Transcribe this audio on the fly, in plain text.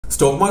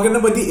Stock മാർക്കറ്റിനെ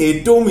പറ്റി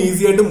ഏറ്റവും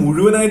ഈസി ആയിട്ട്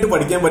മുഴുവനായിട്ട്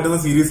പഠിക്കാൻ പറ്റുന്ന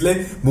സീരീസിലെ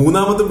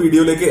മൂന്നാമത്തെ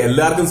വീഡിയോയിലേക്ക്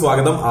എല്ലാവർക്കും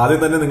സ്വാഗതം. ആദ്യം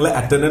തന്നെ നിങ്ങളെ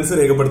അറ്റൻഡൻസ്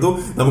രേഖപ്പെടുത്തു,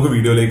 നമുക്ക്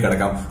വീഡിയോയിലേക്ക്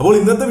കിടക്കാം. അപ്പോൾ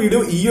ഇന്നത്തെ വീഡിയോ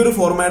ഈ ഒരു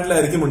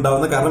ഫോർമാറ്റിലായിരിക്കും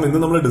ഉണ്ടാവുന്നത്. കാരണം ഇന്ന്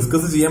നമ്മൾ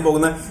ഡിസ്കസ് ചെയ്യാൻ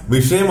പോകുന്ന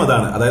വിഷയം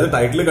അതാണ്. അതായത്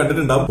ടൈറ്റിൽ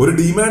കണ്ടിട്ടുണ്ടാവും, ഒരു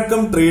ഡിമാറ്റ്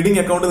കം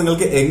ട്രേഡിംഗ് അക്കൗണ്ട്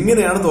നിങ്ങൾക്ക്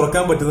എങ്ങനെയാണ്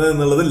തുറക്കാൻ പറ്റുന്നത്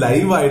എന്നുള്ളത്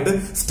ലൈവായിട്ട്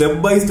സ്റ്റെപ്പ്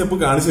ബൈ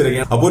സ്റ്റെപ്പ് കാണിച്ചു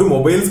തരികയാണ്. അപ്പോൾ ഒരു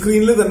മൊബൈൽ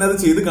സ്ക്രീനിൽ തന്നെ അത്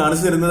ചെയ്ത്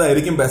കാണിച്ചു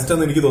തരുന്നതായിരിക്കും ബെസ്റ്റ്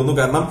എന്ന് എനിക്ക് തോന്നുന്നു.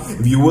 കാരണം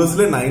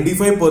വ്യൂവേഴ്സിലെ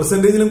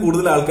 95%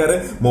 കൂടുതൽ ആൾക്കാർ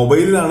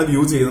മൊബൈലിലാണ്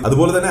വ്യൂ ചെയ്യുന്നത്.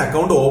 അതുപോലെ തന്നെ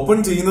അക്കൗണ്ട് ഓപ്പൺ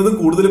ചെയ്യുന്നത്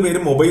കൂടുതൽ പേര്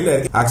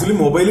മൊബൈലിലായിരിക്കും. ആക്ച്വലി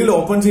മൊബൈലിൽ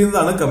ഓപ്പൺ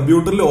ചെയ്യുന്നതാണ്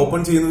കമ്പ്യൂട്ടറിൽ ഓപ്പൺ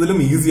ചെയ്യുന്നതിലും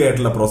ഈസി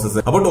ആയിട്ടുള്ള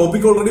പ്രോസസ്സ്. അപ്പോൾ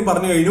ടോപ്പിക് ഓൾറെഡി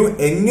പറഞ്ഞു കഴിഞ്ഞു.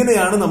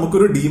 എങ്ങനെയാണ്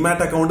നമുക്കൊരു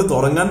ഡിമാറ്റ് അക്കൗണ്ട്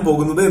തുടങ്ങാൻ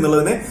പോകുന്നത്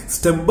എന്നുള്ളതിനെ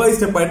സ്റ്റെപ്പ് ബൈ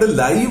സ്റ്റെപ്പ് ആയിട്ട്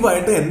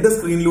ലൈവായിട്ട് എന്റെ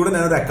സ്ക്രീനിലൂടെ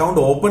ഞാൻ ഒരു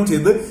അക്കൗണ്ട് ഓപ്പൺ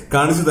ചെയ്ത്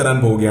കാണിച്ചു തരാൻ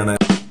പോവുകയാണ്.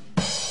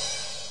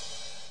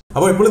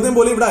 അപ്പോൾ എപ്പോഴത്തെയും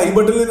പോലെ ഇവിടെ ഐ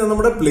ബട്ടണിൽ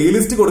നമ്മുടെ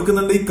പ്ലേലിസ്റ്റ്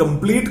കൊടുക്കുന്നുണ്ട്. ഈ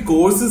കംപ്ലീറ്റ്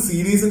കോഴ്സ്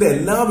സീരീസിന്റെ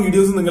എല്ലാ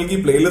വീഡിയോസും നിങ്ങൾക്ക് ഈ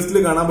പ്ലേലിസ്റ്റിൽ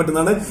കാണാൻ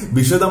പറ്റുന്നതാണ്.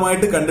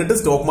 വിശദമായിട്ട് കണ്ടിട്ട്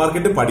സ്റ്റോക്ക്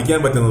മാർക്കറ്റ് പഠിക്കാൻ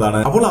പറ്റുന്നതാണ്.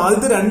 അപ്പോൾ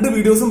ആദ്യത്തെ 2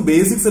 വീഡിയോസും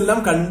ബേസിക്സ് എല്ലാം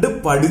കണ്ട്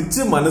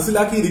പഠിച്ച്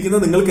മനസ്സിലാക്കിയിരിക്കുന്ന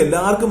നിങ്ങൾക്ക്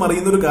എല്ലാവർക്കും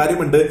അറിയുന്ന ഒരു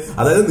കാര്യമുണ്ട്.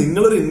 അതായത്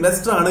നിങ്ങളൊരു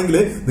ഇൻവെസ്റ്റർ ആണെങ്കിൽ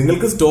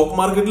നിങ്ങൾക്ക് സ്റ്റോക്ക്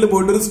മാർക്കറ്റിൽ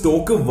പോയിട്ട് ഒരു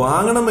സ്റ്റോക്ക്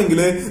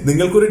വാങ്ങണമെങ്കിൽ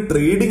നിങ്ങൾക്കൊരു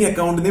ട്രേഡിംഗ്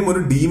അക്കൗണ്ടിന്റെയും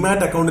ഒരു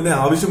ഡിമാറ്റ് അക്കൗണ്ടിന്റെ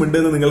ആവശ്യമുണ്ട്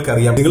എന്ന്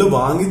നിങ്ങൾക്കറിയാം. നിങ്ങൾ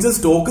വാങ്ങിച്ച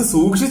സ്റ്റോക്ക്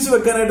സൂക്ഷിച്ചു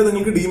വെക്കാനായിട്ട്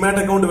നിങ്ങൾക്ക്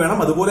ഡിമാറ്റ് അക്കൗണ്ട് വേണം.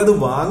 അതുപോലെ അത്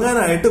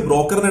വാങ്ങാനായിട്ട്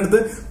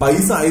ബ്രോക്കറിനടുത്ത്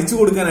പൈസ അയച്ചു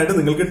കൊടുക്കാനായിട്ട്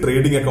നിങ്ങൾക്ക്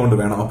ട്രേഡിംഗ് അക്കൗണ്ട്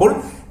വേണം. അപ്പോൾ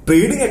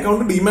ട്രേഡിംഗ്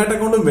അക്കൗണ്ടും ഡിമാറ്റ്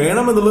അക്കൗണ്ടും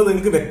വേണം എന്നുള്ളത്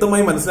നിങ്ങൾക്ക്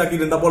വ്യക്തമായി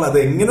മനസ്സിലാക്കിയിട്ടുണ്ട്. അപ്പോൾ അത്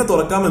എങ്ങനെ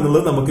തുറക്കാം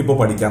എന്നുള്ളത് നമുക്കിപ്പോ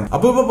പഠിക്കാം.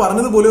 അപ്പൊ ഇപ്പൊ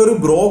പറഞ്ഞതുപോലെ ഒരു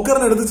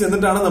ബ്രോക്കറിനടുത്ത്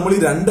ചെന്നിട്ടാണ് നമ്മൾ ഈ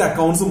 2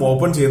 അക്കൗണ്ട്സും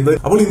ഓപ്പൺ ചെയ്യുന്നത്.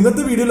 അപ്പോൾ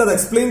ഇന്നത്തെ വീഡിയോയിൽ അത്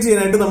എക്സ്പ്ലെയിൻ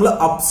ചെയ്യാനായിട്ട് നമ്മൾ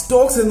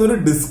അപ്സ്റ്റോക്സ് എന്നൊരു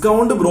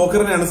ഡിസ്കൗണ്ട്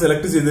ബ്രോക്കറിനെയാണ്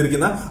സെലക്ട്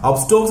ചെയ്തിരിക്കുന്നത്.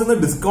 അപ്സ്റ്റോക്സ് എന്ന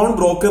ഡിസ്കൗണ്ട്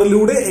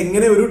ബ്രോക്കറിലൂടെ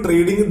എങ്ങനെ ഒരു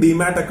ട്രേഡിംഗ്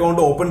ഡിമാറ്റ്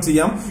അക്കൗണ്ട് ഓപ്പൺ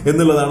ചെയ്യാം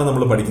എന്നുള്ളതാണ്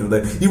നമ്മൾ പഠിക്കുന്നത്.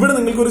 ഇവിടെ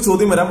നിങ്ങൾക്ക് ഒരു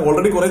ചോദ്യം വരാം,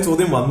 ഓൾറെഡി കുറെ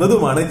ചോദ്യം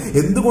വന്നതുമാണ്.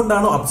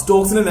 എന്തുകൊണ്ടാണ്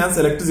അപ്സ്റ്റോക്സിനെ ഞാൻ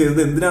സെലക്ട്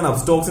ചെയ്തത്, എന്തിനാണ്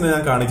അപ്സ്റ്റോക്സിനെ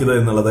ഞാൻ കാണിക്കുന്നത്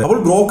എന്നുള്ളത്.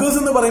 അപ്പോൾ ബ്രോക്കേഴ്സ്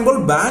എന്ന് പറയുമ്പോൾ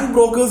ബാങ്ക്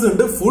ബ്രോക്കേഴ്സ്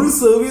ഉണ്ട്, ഫുൾ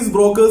സർവീസ്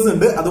ബ്രോക്കേഴ്സ്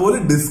ഉണ്ട്, അതുപോലെ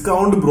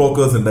ഡിസ്കൗണ്ട്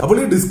ബ്രോക്കേഴ്സ് ഉണ്ട്. അപ്പോൾ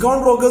ഈ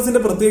ഡിസ്കൗണ്ട്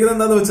ബ്രോക്കേഴ്സിന്റെ പ്രത്യേകത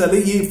എന്താണെന്ന് വെച്ചാൽ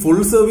ഈ ഫുൾ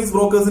സർവീസ്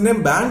ബ്രോക്കേഴ്സിന്റെയും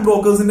ബാങ്ക്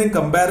ബ്രോക്കേഴ്സിന്റെയും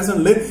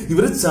കമ്പാരിസണിൽ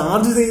ഇവർ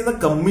ചാർജ് ചെയ്യുന്ന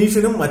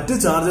കമ്മീഷനും മറ്റ്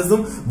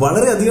ചാർജസും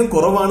വളരെയധികം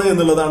കുറവാണ്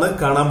എന്നുള്ളതാണ്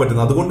കാണാൻ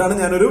പറ്റുന്നത്. അതുകൊണ്ടാണ്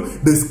ഞാനൊരു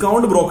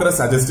ഡിസ്കൗണ്ട് ബ്രോക്കറെ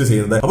സജസ്റ്റ്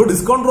ചെയ്യുന്നത്. അപ്പോൾ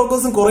ഡിസ്കൗണ്ട്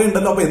ബ്രോക്കേഴ്സും കുറെ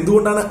ഉണ്ടല്ലോ. അപ്പൊ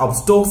എന്തുകൊണ്ടാണ്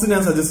അപ്സ്റ്റോക്സ്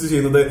ഞാൻ സജസ്റ്റ്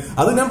ചെയ്യുന്നത്?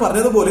 അത് ഞാൻ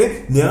പറഞ്ഞതുപോലെ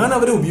ഞാൻ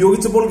അവരെ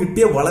ഉപയോഗിച്ചപ്പോൾ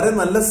കിട്ടിയ വളരെ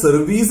നല്ല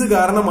സർവീസ്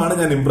കാരണമാണ്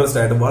ഞാൻ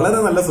ഇംപ്രസ്ഡ് ആയിട്ട്.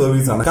 വളരെ നല്ല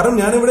സർവീസ് ആണ്. കാരണം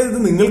ഞാൻ ഇവിടെ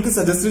ഇത് നിങ്ങൾക്ക്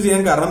സജസ്റ്റ്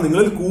ചെയ്യാൻ കാരണം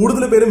നിങ്ങളിൽ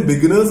കൂടുതൽ പേരും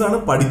ബിഗിനേഴ്സ് ആണ്,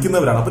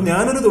 പഠിക്കുന്നവരാണ്. അപ്പൊ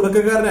ഞാനൊരു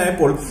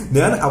തുടക്കക്കാരനായപ്പോൾ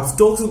ഞാൻ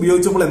അപ്സ്റ്റോക്സ്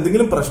ഉപയോഗിച്ചപ്പോൾ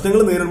എന്തെങ്കിലും പ്രശ്നങ്ങൾ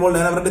നേരിടുമ്പോൾ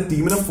ഞാൻ അവരുടെ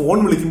ടീമിനെ ഫോൺ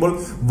വിളിക്കുമ്പോൾ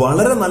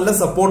വളരെ നല്ല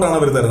സപ്പോർട്ടാണ്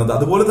അവർ തരുന്നത്.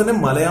 അതുപോലെ തന്നെ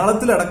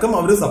മലയാളത്തിലടക്കം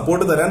അവർ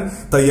സപ്പോർട്ട് തരാൻ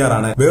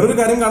തയ്യാറാണ്. വേറൊരു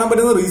കാര്യം കാണാൻ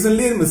പറ്റുന്നത്,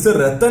 recent mister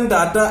Ratan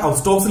Tata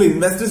അപ്സ്റ്റോക്സിൽ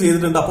invest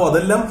ചെയ്തിട്ടുണ്ട്. അപ്പോൾ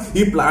അതെല്ലാം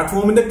ഈ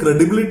പ്ലാറ്റ്ഫോമിന്റെ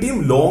ക്രെഡിബിലിറ്റിയും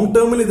ലോങ്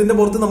ടേമിൽ ഇതിന്റെ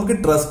പുറത്ത് നമുക്ക്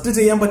ട്രസ്റ്റ്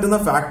ചെയ്യാൻ പറ്റുന്ന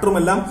ഫാക്ടറും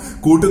എല്ലാം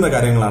കൂട്ടുന്ന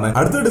കാര്യങ്ങളാണ്.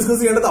 അടുത്ത് ഡിസ്കസ്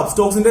ചെയ്യേണ്ടത്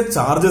അപ്സ്റ്റോക്സിന്റെ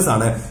ചാർജസ്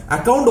ആണ്.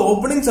 അക്കൗണ്ട്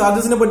ഓപ്പണിംഗ്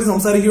ചാർജസിനെ പറ്റി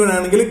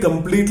സംസാരിക്കുകയാണെങ്കിൽ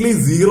കംപ്ലീറ്റ്ലി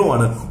സീറോ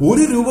ആണ്.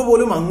 ₹1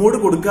 പോലും അങ്ങോട്ട്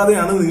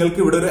കൊടുക്കാതെയാണ് നിങ്ങൾക്ക്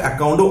ഇവിടെ ഒരു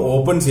അക്കൗണ്ട്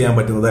ഓപ്പൺ ചെയ്യാൻ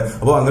പറ്റുന്നത്.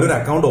 അപ്പോൾ അങ്ങനെ ഒരു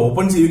അക്കൗണ്ട്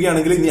ഓപ്പൺ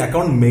ചെയ്യുകയാണെങ്കിൽ ഇനി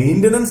അക്കൗണ്ട്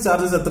മെയിന്റനൻസ്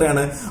ചാർജസ്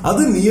എത്രയാണ്?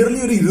 അത് നിയർലി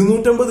ഒരു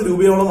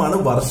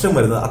 ₹250 വർഷം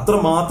വരുന്നത്. അത്ര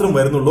മാത്രം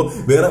വരുന്നുള്ളൂ.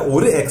 വേറെ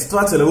ഒരു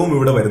എക്സ്ട്രാ ചെലവും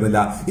ഇവിടെ വരുന്നില്ല.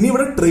 ഇനി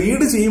ഇവിടെ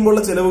ട്രേഡ്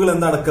ചെയ്യുമ്പോഴുള്ള ചെലവുകൾ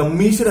എന്താണ്,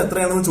 കമ്മീഷൻ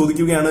എത്രയാണെന്ന്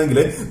ചോദിക്കുകയാണെങ്കിൽ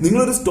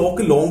നിങ്ങളൊരു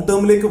സ്റ്റോക്ക് ലോങ്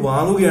ടേമിലേക്ക്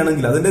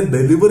വാങ്ങുകയാണെങ്കിൽ അതിന്റെ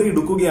ഡെലിവറി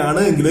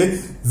എടുക്കുകയാണെങ്കിൽ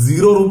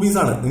 ₹0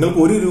 ആണ്. നിങ്ങൾക്ക്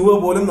 ₹1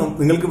 പോലും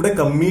നിങ്ങൾക്ക് ഇവിടെ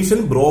കമ്മീഷൻ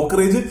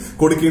ബ്രോക്കറേജ്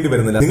കൊടുക്കേണ്ടി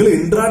വരുന്നില്ല. നിങ്ങൾ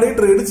ഇൻട്രാഡേ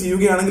ട്രേഡ്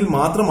ചെയ്യുകയാണെങ്കിൽ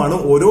മാത്രമാണ്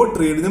ഓരോ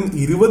ട്രേഡിനും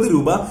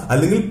 ₹20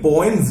 അല്ലെങ്കിൽ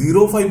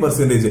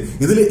 0.05%.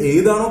 ഇതിൽ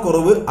ഏതാണോ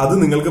കുറവ് അത്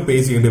നിങ്ങൾക്ക് പേ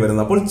ചെയ്യേണ്ടി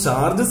വരുന്നത്. അപ്പോൾ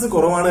ചാർജസ്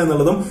കുറവാണ്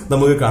എന്നുള്ളതും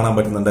നമുക്ക് കാണാൻ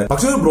പറ്റുന്നുണ്ട്.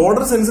 പക്ഷെ ഒരു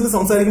ബ്രോഡർ സെൻസിൽ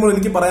സംസാരിക്കുമ്പോൾ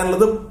എനിക്ക്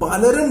പറയാനുള്ളത്,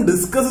 പലരും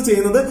ഡിസ്കസ്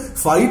ചെയ്യുന്നത്,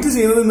 ഫൈറ്റ്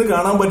ചെയ്യുന്നത് ഇന്ന്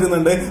കാണാൻ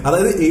പറ്റുന്നുണ്ട്.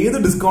 അതായത് ഏത്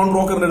ഡിസ്കൗണ്ട്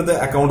ബ്രോക്കറിന്റെ അടുത്ത്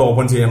അക്കൗണ്ട്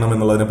ഓപ്പൺ ചെയ്യണം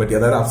എന്നുള്ളതിനെ പറ്റി.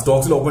 അതായത്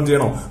അപ്സ്റ്റോക്സിൽ ഓപ്പൺ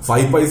ചെയ്യണോ,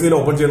 5 പൈസയിൽ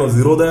ഓപ്പൺ ചെയ്യണോ,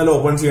 സീറോദയിൽ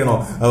ഓപ്പൺ ചെയ്യണോ,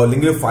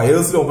 അല്ലെങ്കിൽ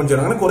ഫയേഴ്സിൽ ഓപ്പൺ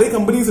ചെയ്യണം. അങ്ങനെ കുറെ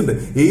കമ്പനീസ് ഉണ്ട്.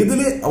 ഏതിൽ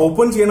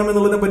ഓപ്പൺ ചെയ്യണം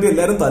എന്നുള്ളതിനെ പറ്റി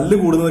എല്ലാവരും തല്ല്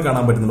കൂടുന്നത്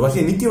കാണാൻ പറ്റുന്നുണ്ട്.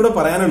 പക്ഷെ എനിക്ക് ഇവിടെ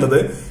പറയാനുള്ളത്,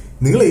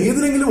 നിങ്ങൾ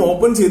ഏതിലെങ്കിലും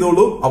ഓപ്പൺ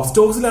ചെയ്തോളൂ.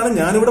 അപ്സ്റ്റോക്സിലാണ്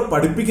ഞാനിവിടെ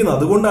പഠിപ്പിക്കുന്നത്.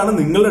 അതുകൊണ്ടാണ്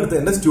നിങ്ങളുടെ അടുത്ത്,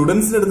 എന്റെ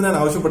സ്റ്റുഡൻസിന്റെ അടുത്ത് ഞാൻ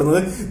ആവശ്യപ്പെടുന്നത്,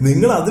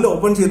 നിങ്ങൾ അതിൽ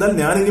ഓപ്പൺ ചെയ്താൽ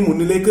ഞാൻ ഇനി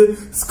മുന്നിലേക്ക്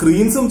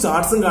സ്ക്രീൻസും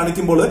ചാർട്ട്സും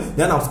കാണിക്കുമ്പോൾ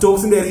ഞാൻ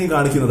അപ്സ്റ്റോക്സിന്റെ ആയിരിക്കും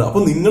കാണിക്കുന്നത്. അപ്പൊ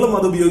നിങ്ങളും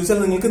അത് ഉപയോഗിച്ചാൽ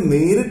നിങ്ങൾക്ക്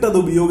നേരിട്ട് അത്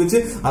ഉപയോഗിച്ച്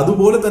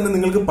അതുപോലെ തന്നെ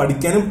നിങ്ങൾക്ക്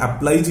പഠിക്കാനും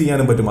അപ്ലൈ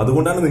ചെയ്യാനും പറ്റും.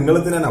 അതുകൊണ്ടാണ്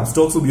നിങ്ങൾക്ക് ഞാൻ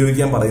അപ്സ്റ്റോക്സ്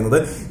ഉപയോഗിക്കാൻ പറയുന്നത്.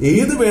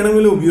 ഏത്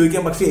വേണമെങ്കിലും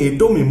ഉപയോഗിക്കാം. പക്ഷെ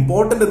ഏറ്റവും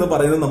ഇമ്പോർട്ടന്റ് എന്ന്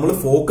പറയുന്നത് നമ്മൾ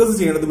ഫോക്കസ്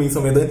ചെയ്യേണ്ടതും ഈ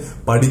സമയത്ത്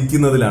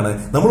പഠിക്കുന്നതിലാണ്.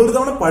 നമ്മൾ ഒരു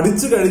തവണ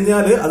പഠിച്ചു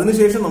കഴിഞ്ഞാൽ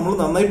അതിനുശേഷം നമ്മൾ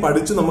നന്നായി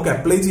പഠിച്ചു നമുക്ക്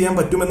അപ്ലൈ ചെയ്യാൻ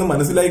പറ്റുമെന്ന്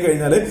മനസ്സിലായി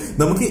കഴിഞ്ഞാൽ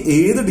നമുക്ക്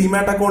ഏത്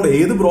ഡിമാറ്റ് അക്കൗണ്ട്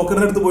ഏത്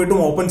ബ്രോക്കറിന്റെ അടുത്ത് പോയിട്ടും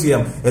ഓപ്പൺ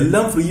ചെയ്യാം.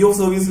 എല്ലാം ഫ്രീ ഓഫ്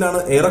സർവീസിലാണ്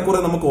ഏറെക്കുറെ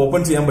നമുക്ക്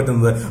ഓപ്പൺ ചെയ്യാൻ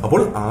പറ്റുന്നത്.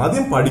 അപ്പോൾ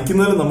ആദ്യം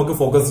പഠിക്കുന്നതിൽ നമുക്ക്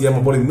ഫോക്കസ് ചെയ്യാം.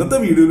 അപ്പോൾ ഇന്നത്തെ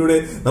വീഡിയോയിലൂടെ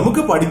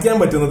നമുക്ക് പഠിക്കാൻ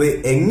പറ്റുന്നത്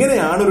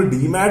എങ്ങനെയാണ് ഒരു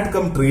demat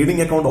come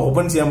trading account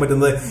open ചെയ്യാൻ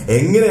പറ്റുന്നത്,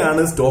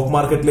 എങ്ങനെയാണ് സ്റ്റോക്ക്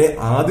മാർക്കറ്റിലെ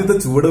ആദ്യത്തെ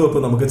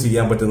ചുവടുവെപ്പ് നമുക്ക്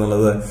ചെയ്യാൻ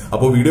പറ്റുന്നത്.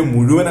 അപ്പോൾ വീഡിയോ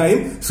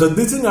മുഴുവനായും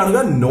ശ്രദ്ധിച്ചും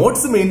കാണുക,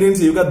 നോട്ട്സ് മെയിൻറ്റെയിൻ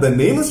ചെയ്യുക. The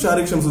name is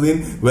sharique.samsudheen.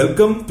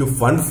 Welcome to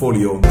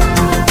fundfolio.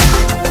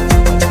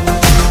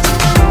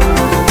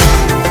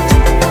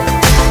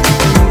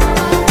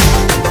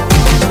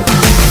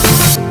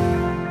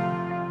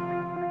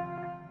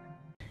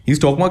 ഈ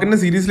സ്റ്റോക്ക് മാർക്കറ്റിന്റെ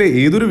സീരീസിലെ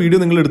ഏതൊരു വീഡിയോ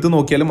നിങ്ങൾ എടുത്ത്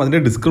നോക്കിയാലും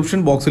അതിന്റെ ഡിസ്ക്രിപ്ഷൻ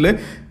ബോക്സിൽ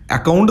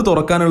അക്കൗണ്ട്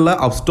തുറക്കാനുള്ള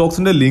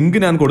അപ്സ്റ്റോക്സിന്റെ ലിങ്ക്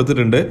ഞാൻ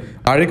കൊടുത്തിട്ടുണ്ട്.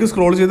 താഴേക്ക്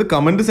സ്ക്രോൾ ചെയ്ത്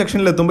കമന്റ്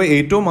സെക്ഷനിൽ എത്തുമ്പോൾ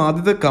ഏറ്റവും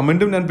ആദ്യത്തെ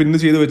കമന്റും ഞാൻ പിൻ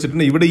ചെയ്ത്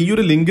വെച്ചിട്ടുണ്ട്. ഇവിടെ ഈ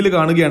ഒരു ലിങ്കിൽ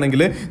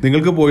കാണുകയാണെങ്കിൽ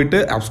നിങ്ങൾക്ക് പോയിട്ട്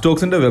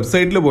അപ്സ്റ്റോക്സിന്റെ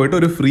വെബ്സൈറ്റിൽ പോയിട്ട്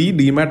ഒരു ഫ്രീ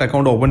ഡിമാറ്റ്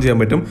അക്കൗണ്ട് ഓപ്പൺ ചെയ്യാൻ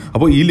പറ്റും.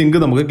 അപ്പോൾ ഈ ലിങ്ക്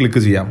നമുക്ക്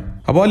ക്ലിക്ക് ചെയ്യാം.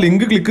 അപ്പോൾ ആ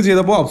ലിങ്ക് ക്ലിക്ക്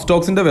ചെയ്തപ്പോൾ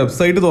അപ്സ്റ്റോക്സിന്റെ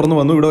വെബ്സൈറ്റ് തുറന്നു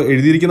വന്നു. ഇവിടെ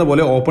എഴുതിയിരിക്കുന്ന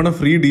പോലെ open A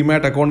free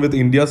demat account with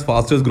India's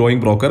fastest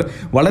growing broker.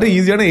 വളരെ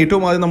ഈസിയാണ്.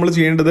 ഏറ്റവും ആദ്യം നമ്മൾ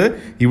ചെയ്യേണ്ടത്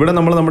ഇവിടെ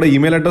നമ്മൾ നമ്മുടെ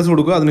ഇമെയിൽ അഡ്രസ്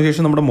കൊടുക്കുക,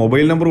 അതിനുശേഷം നമ്മുടെ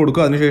മൊബൈൽ നമ്പർ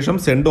കൊടുക്കുക, അതിനുശേഷം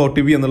സെൻഡ്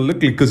OTP എന്നുള്ളത്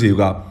ക്ലിക്ക്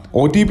ചെയ്യുക.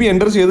 OTP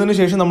എൻ്റർ ചെയ്തതിന്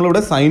ശേഷം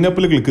നമ്മളിവിടെ സൈൻ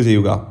അപ്പിൽ ക്ലിക്ക്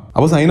ചെയ്യുക.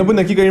 അപ്പോൾ സൈൻ അപ്പ്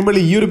ഞെക്കി കഴിയുമ്പോൾ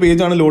ഈ ഒരു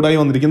പേജാണ് ലോഡായി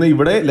വന്നിരിക്കുന്നത്.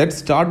 ഇവിടെ let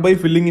start by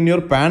filling in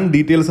your pan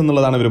details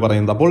എന്നുള്ളതാണ് ഇവർ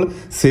പറയുന്നത്. അപ്പോൾ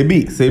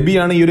സെബി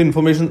ആണ് ഈ ഒരു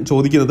ഇൻഫർമേഷൻ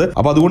ചോദിക്കുന്നത്.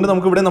 അപ്പോൾ അതുകൊണ്ട്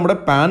നമുക്ക് ഇവിടെ നമ്മുടെ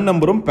പാൻ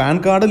നമ്പറും പാൻ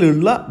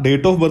കാർഡിലുള്ള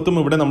ഡേറ്റ് ഓഫ് ബർത്തും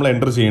ഇവിടെ നമ്മൾ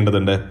എൻ്റർ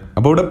ചെയ്യേണ്ടതുണ്ട്.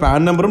 അപ്പോൾ ഇവിടെ പാൻ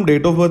നമ്പറും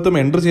ഡേറ്റ് ഓഫ് ബർത്തും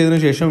എൻ്റർ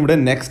ചെയ്തതിന് ശേഷം ഇവിടെ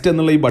നെക്സ്റ്റ്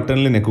എന്നുള്ള ഈ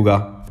ബട്ടണിൽ ഞെക്കുക.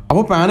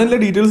 അപ്പോൾ പാനലിലെ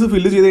ഡീറ്റെയിൽസ്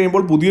ഫില്ല് ചെയ്ത്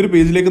കഴിയുമ്പോൾ പുതിയൊരു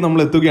പേജിലേക്ക് നമ്മൾ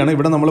എത്തുകയാണ്.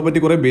 ഇവിടെ നമ്മളെ പറ്റി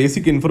കുറേ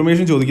ബേസിക്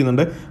ഇൻഫർമേഷൻ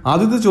ചോദിക്കുന്നുണ്ട്.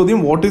 ആദ്യത്തെ ചോദ്യം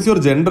വാട്ട് ഈസ്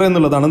യുവർ ജെൻഡർ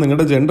എന്നുള്ളതാണ്.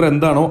 നിങ്ങളുടെ ജെൻഡർ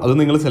എന്താണോ അത്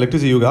നിങ്ങൾ സെലക്ട്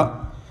ചെയ്യുക.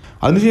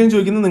 അതിനുശേഷം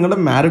ചോദിക്കുന്നത് നിങ്ങളുടെ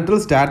മാരിറ്റൽ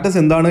സ്റ്റാറ്റസ്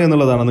എന്താണ്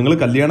എന്നുള്ളതാണ്. നിങ്ങൾ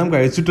കല്യാണം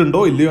കഴിച്ചിട്ടുണ്ടോ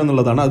ഇല്ലയോ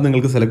എന്നുള്ളതാണ്. അത്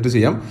നിങ്ങൾക്ക് സെലക്ട്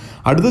ചെയ്യാം.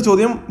 അടുത്ത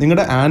ചോദ്യം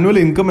നിങ്ങളുടെ ആനുവൽ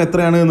ഇൻകം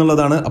എത്രയാണ്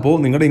എന്നുള്ളതാണ്. അപ്പോൾ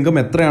നിങ്ങളുടെ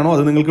ഇൻകം എത്രയാണോ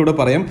അത് നിങ്ങൾക്ക് ഇവിടെ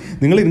പറയാം.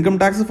 നിങ്ങൾ ഇൻകം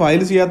ടാക്സ്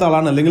ഫയൽ ചെയ്യാത്ത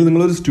ആളാണ്, അല്ലെങ്കിൽ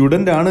നിങ്ങളൊരു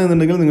സ്റ്റുഡൻ്റ് ആണ്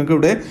എന്നുണ്ടെങ്കിൽ നിങ്ങൾക്ക്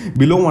ഇവിടെ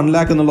ബിലോ 1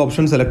 lakh എന്നുള്ള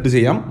ഓപ്ഷൻ സെലക്ട്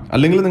ചെയ്യാം.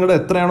 അല്ലെങ്കിൽ നിങ്ങളുടെ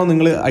എത്രയാണോ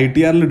നിങ്ങൾ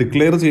ITRൽ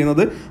ഡിക്ലെയർ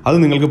ചെയ്യുന്നത് അത്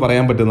നിങ്ങൾക്ക്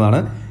പറയാൻ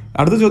പറ്റുന്നതാണ്.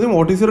 അടുത്ത ചോദ്യം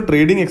what is your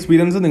trading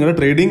experience. നിങ്ങളുടെ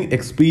ട്രേഡിംഗ്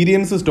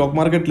എക്സ്പീരിയൻസ് സ്റ്റോക്ക്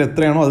മാർക്കറ്റിൽ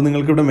എത്രയാണോ അത്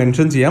നിങ്ങൾക്ക് ഇവിടെ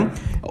മെൻഷൻ ചെയ്യാം.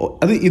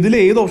 അത് ഇതിൽ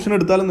ഏത് ഓപ്ഷൻ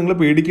എടുത്താലും നിങ്ങൾ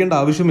പേടിക്കേണ്ട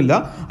ആവശ്യമില്ല.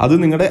 അത്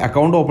നിങ്ങളുടെ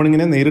അക്കൗണ്ട്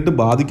ഓപ്പണിങ്ങിനെ നേരിട്ട്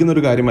ബാധിക്കുന്ന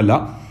ഒരു കാര്യമല്ല.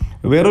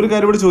 വേറൊരു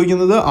കാര്യം ഇവിടെ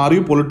ചോദിക്കുന്നത് ആർ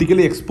യു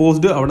പൊളിറ്റിക്കലി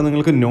എക്സ്പോസ്ഡ്. അവിടെ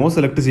നിങ്ങൾക്ക് നോ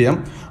സെലക്ട് ചെയ്യാം.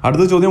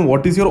 അടുത്ത ചോദ്യം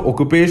വാട്ട് ഈസ് യുവർ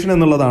ഒക്കുപ്പേഷൻ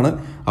എന്നുള്ളതാണ്.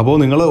 അപ്പോൾ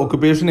നിങ്ങളുടെ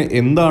ഒക്കുപ്പേഷൻ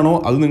എന്താണോ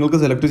അത് നിങ്ങൾക്ക്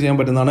സെലക്ട് ചെയ്യാൻ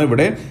പറ്റുന്നതാണ്.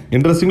 ഇവിടെ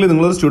ഇൻട്രസ്റ്റിംഗ്ലി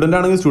നിങ്ങളൊരു സ്റ്റുഡൻ്റ്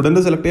ആണെങ്കിൽ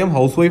സ്റ്റുഡൻറ്റ് സെലക്ട് ചെയ്യാം,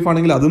 ഹൗസ് വൈഫ്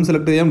ആണെങ്കിൽ അതും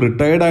സെലക്ട് ചെയ്യാം,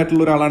 റിട്ടയർഡ്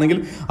ആയിട്ടുള്ള ഒരാളാണെങ്കിൽ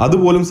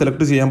അതുപോലും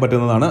സെലക്ട് ചെയ്യാൻ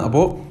പറ്റുന്നതാണ്.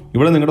 അപ്പോൾ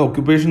ഇവിടെ നിങ്ങളുടെ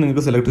ഒക്യുപ്പേഷൻ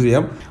നിങ്ങൾക്ക് സെലക്ട്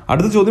ചെയ്യാം.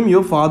 അടുത്ത ചോദ്യം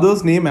your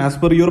fathers name as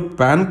per your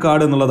pan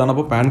card എന്നുള്ളതാണ്.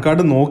 അപ്പോൾ പാൻ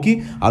കാർഡ് നോക്കി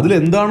അതിൽ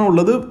എന്താണോ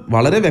ഉള്ളത്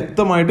വളരെ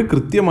വ്യക്തമായിട്ട്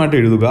കൃത്യമായിട്ട്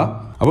എഴുതുക.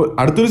 അപ്പോൾ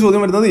അടുത്തൊരു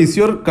ചോദ്യം വരുന്നത് is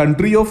your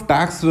country of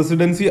tax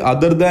residency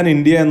other than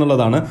India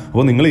എന്നുള്ളതാണ്.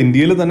 അപ്പോൾ നിങ്ങൾ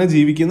ഇന്ത്യയിൽ തന്നെ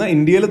ജീവിക്കുന്ന,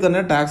 ഇന്ത്യയിൽ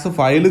തന്നെ ടാക്സ്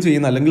ഫയൽ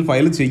ചെയ്യുന്ന അല്ലെങ്കിൽ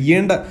ഫയൽ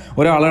ചെയ്യേണ്ട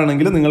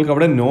ഒരാളാണെങ്കിൽ നിങ്ങൾക്ക്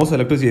അവിടെ നോ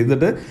സെലക്ട്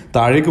ചെയ്തിട്ട്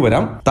താഴേക്ക്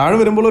വരാം. താഴെ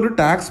വരുമ്പോൾ ഒരു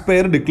ടാക്സ്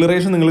പെയർ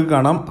ഡിക്ലറേഷൻ നിങ്ങൾക്ക്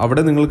കാണാം.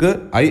 അവിടെ നിങ്ങൾക്ക്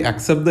I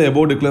accept the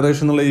above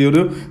declaration എന്നുള്ള ഈ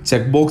ഒരു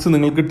ചെക്ക് ബോക്സ്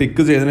നിങ്ങൾക്ക്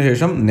ടിക്ക് ചെയ്തതിന്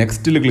ശേഷം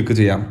നെക്സ്റ്റിൽ ക്ലിക്ക്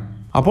ചെയ്യാം.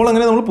 അപ്പോൾ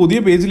അങ്ങനെ നമ്മൾ പുതിയ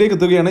പേജിലേക്ക്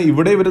എത്തുകയാണ്.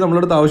 ഇവിടെ ഇവർ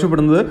നമ്മളടുത്ത്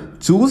ആവശ്യപ്പെടുന്നത്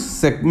choose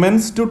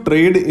segments to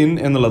trade in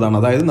എന്നുള്ളതാണ്.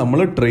 അതായത് നമ്മൾ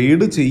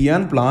ട്രേഡ്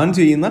ചെയ്യാൻ പ്ലാൻ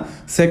ചെയ്യുന്ന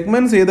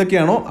സെഗ്മെന്റ്സ്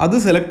ഏതൊക്കെയാണോ അത്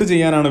സെലക്ട്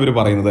ചെയ്യാനാണ് ഇവർ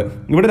പറയുന്നത്.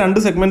 ഇവിടെ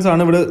 2 സെഗ്മെന്റ്സ്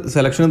ആണ് ഇവിടെ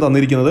സെലക്ഷന്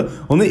തന്നിരിക്കുന്നത്.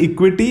 ഒന്ന്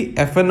ഇക്വിറ്റി,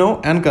 FNO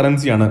ആൻഡ്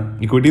കറൻസി ആണ്.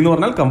 ഇക്വിറ്റി എന്ന്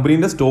പറഞ്ഞാൽ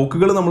കമ്പനീൻ്റെ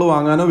സ്റ്റോക്കുകൾ നമ്മൾ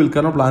വാങ്ങാനോ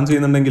വിൽക്കാനോ പ്ലാൻ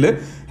ചെയ്യുന്നുണ്ടെങ്കിൽ,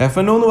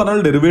 FNO എന്ന്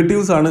പറഞ്ഞാൽ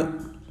ഡെറിവേറ്റീവ്സ് ആണ്,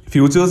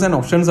 ഫ്യൂച്ചേഴ്സ് ആൻഡ്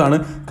ഓപ്ഷൻസ് ആണ്,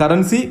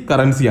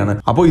 കറൻസിയാണ്.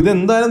 അപ്പോൾ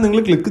ഇതെന്തായാലും നിങ്ങൾ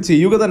ക്ലിക്ക്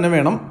ചെയ്യുക തന്നെ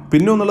വേണം.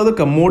 പിന്നെ ഒന്നുള്ളത്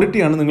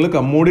കമ്മോഡിറ്റിയാണ്. നിങ്ങൾ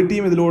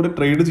കമ്മോഡിറ്റിയും ഇതിലൂടെ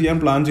ട്രേഡ് ചെയ്യാൻ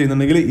പ്ലാൻ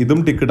ചെയ്യുന്നുണ്ടെങ്കിൽ ഇതും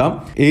ടിക്കിടാം.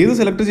 ഏത്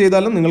സെലക്ട്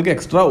ചെയ്താലും നിങ്ങൾക്ക്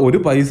എക്സ്ട്രാ ഒരു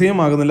പൈസയും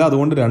ആകുന്നില്ല.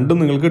 അതുകൊണ്ട് രണ്ടും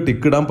നിങ്ങൾക്ക്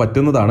ടിക്കിടാൻ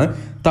പറ്റുന്നതാണ്.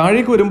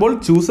 താഴേക്ക് വരുമ്പോൾ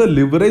choose A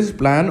leverage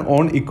plan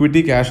on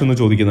equity cash എന്ന്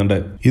ചോദിക്കുന്നുണ്ട്.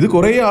 ഇത്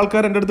കുറേ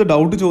ആൾക്കാർ എൻ്റെ അടുത്ത്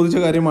ഡൗട്ട് ചോദിച്ച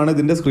കാര്യമാണ്.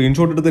 ഇതിന്റെ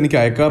സ്ക്രീൻഷോട്ട് എടുത്ത് എനിക്ക്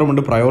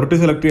അയക്കാറുമുണ്ട്. പ്രയോറിറ്റി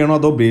സെലക്ട് ചെയ്യണോ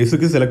അതോ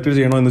ബേസിക് സെലക്ട്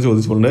ചെയ്യണോ എന്ന്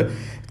ചോദിച്ചുകൊണ്ട്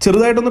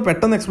ചെറുതായിട്ടൊന്ന്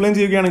പെട്ടെന്ന് എക്സ്പ്ലെയിൻ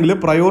ചെയ്യുകയാണെങ്കിൽ,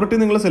 പ്രയോറിറ്റി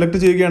നിങ്ങൾ സെലക്ട്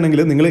ചെയ്യുകയാണെങ്കിൽ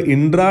നിങ്ങൾ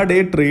ഇൻട്രാഡേ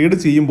ട്രേഡ്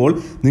ചെയ്യുമ്പോൾ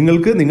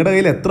നിങ്ങൾക്ക് നിങ്ങളുടെ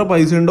കയ്യിൽ എത്ര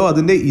പൈസ ഉണ്ടോ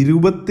അതിന്റെ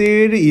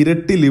 27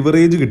 ഇരട്ടി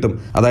ലിവറേജ് കിട്ടും.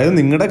 അതായത്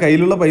നിങ്ങളുടെ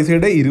കയ്യിലുള്ള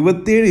പൈസയുടെ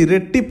 27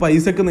 ഇരട്ടി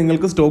പൈസക്ക്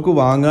നിങ്ങൾക്ക് സ്റ്റോക്ക്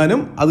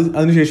വാങ്ങാനും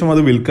അതിനുശേഷം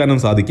അത് വിൽക്കാനും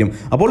സാധിക്കും.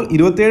 അപ്പോൾ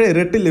 27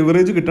 ഇരട്ടി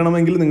ലിവറേജ്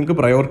കിട്ടണമെങ്കിൽ നിങ്ങൾക്ക്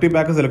പ്രയോറിറ്റി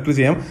പാക്ക് സെലക്ട്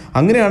ചെയ്യാം.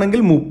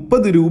 അങ്ങനെയാണെങ്കിൽ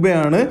 30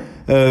 രൂപയാണ്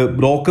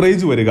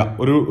ബ്രോക്കറേജ് വരിക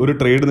ഒരു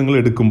ട്രേഡ് നിങ്ങൾ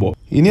എടുക്കുമ്പോൾ.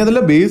 ഇനി അതല്ല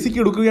ബേസിക്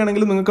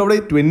എടുക്കുകയാണെങ്കിൽ നിങ്ങൾക്ക് അവിടെ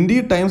 20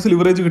 ടൈംസ്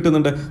ലിവറേജ്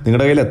കിട്ടുന്നുണ്ട്.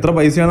 നിങ്ങളുടെ കയ്യിൽ എത്ര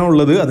പൈസയാണോ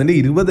ഉള്ളത് അതിന്റെ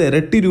 20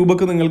 ഇരട്ടി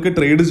രൂപക്ക് നിങ്ങൾക്ക്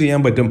ട്രേഡ്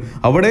ചെയ്യാൻ പറ്റും.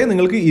 അവിടെ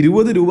നിങ്ങൾക്ക്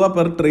 20 രൂപ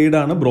പെർ ട്രേഡ്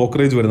ആണ്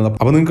ബ്രോക്കറേജ് വരുന്നത്.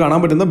 അപ്പോൾ നിങ്ങൾക്ക് കാണാൻ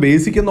പറ്റുന്ന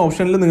ബേസിക് എന്ന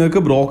ഓപ്ഷനിൽ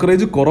നിങ്ങൾക്ക്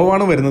ബ്രോക്കറേജ്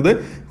കുറവാണ് വരുന്നത്.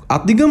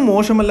 അധികം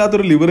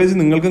മോശമല്ലാത്തൊരു ലിവറേജ്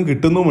നിങ്ങൾക്കും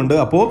കിട്ടുന്നുമുണ്ട്.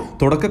 അപ്പോൾ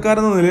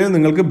തുടക്കക്കാരെന്ന നിലയിൽ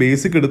നിങ്ങൾക്ക്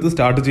ബേസിക് എടുത്ത്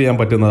സ്റ്റാർട്ട് ചെയ്യാൻ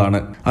പറ്റുന്നതാണ്.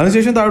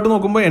 അതിനുശേഷം താഴോട്ട്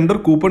നോക്കുമ്പോൾ എൻ്റർ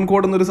കൂപ്പൺ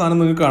കോഡ് എന്നൊരു സാധനം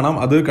നിങ്ങൾക്ക് കാണാം.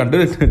 അത് കണ്ട്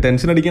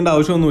ടെൻഷൻ അടിക്കേണ്ട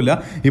ആവശ്യമൊന്നുമില്ല.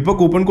 ഇപ്പോൾ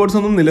കൂപ്പൺ കോഡ്സ്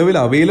ഒന്നും നിലവിൽ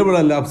അവൈലബിൾ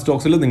അല്ല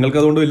അപ്സ്റ്റോക്സിൽ. നിങ്ങൾക്ക്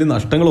അതുകൊണ്ട് വലിയ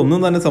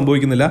നഷ്ടങ്ങളൊന്നും തന്നെ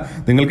സംഭവിക്കുന്നില്ല.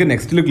 നിങ്ങൾക്ക്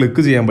നെക്സ്റ്റിൽ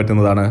ക്ലിക്ക് ചെയ്യാൻ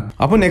പറ്റുന്നതാണ്.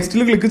 അപ്പോൾ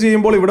നെക്സ്റ്റിൽ ക്ലിക്ക്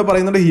ചെയ്യുമ്പോൾ ഇവിടെ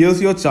പറയുന്നുണ്ട്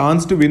here's your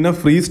chance to win A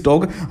free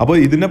stock. അപ്പോൾ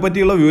ഇതിനെ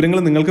പറ്റിയുള്ള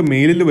വിവരങ്ങൾ നിങ്ങൾക്ക്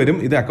മെയിലിൽ വരും.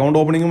 ഇത് അക്കൗണ്ട്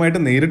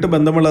ഓപ്പണിങ്ങുമായിട്ട് നേരിട്ട്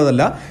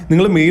ബന്ധമുള്ളതല്ല.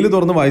 നിങ്ങൾ മെയിൽ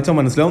തുറന്ന് വായിച്ചാൽ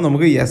മനസ്സിലാവും.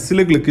 നമുക്ക് യെസ്സിൽ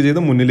ക്ലിക്ക്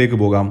ചെയ്ത് മുന്നിലേക്ക്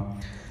പോകാം.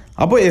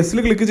 അപ്പോൾ എസിൽ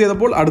ക്ലിക്ക്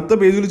ചെയ്തപ്പോൾ അടുത്ത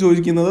പേജിൽ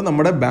ചോദിക്കുന്നത്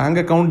നമ്മുടെ ബാങ്ക്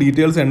അക്കൗണ്ട്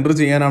ഡീറ്റെയിൽസ് എൻ്റർ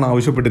ചെയ്യാനാണ്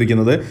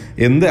ആവശ്യപ്പെട്ടിരിക്കുന്നത്.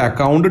 എന്ത്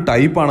അക്കൗണ്ട്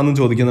ടൈപ്പ് ആണെന്ന്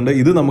ചോദിക്കുന്നുണ്ട്.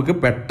 ഇത് നമുക്ക്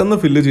പെട്ടെന്ന്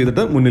ഫില്ല്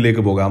ചെയ്തിട്ട്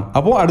മുന്നിലേക്ക് പോകാം.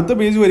 അപ്പോൾ അടുത്ത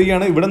പേജ്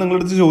വരികയാണ്. ഇവിടെ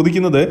നിങ്ങളടുത്ത്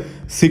ചോദിക്കുന്നത്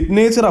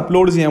സിഗ്നേച്ചർ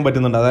അപ്ലോഡ് ചെയ്യാൻ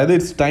പറ്റുന്നുണ്ട്. അതായത്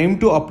it's time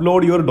to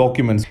upload your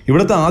documents.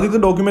 ഇവിടുത്തെ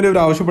ആദ്യത്തെ ഡോക്യുമെന്റ് ഇവർ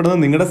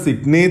ആവശ്യപ്പെടുന്നത് നിങ്ങളുടെ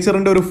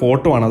സിഗ്നേച്ചറിന്റെ ഒരു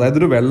ഫോട്ടോ ആണ്. അതായത്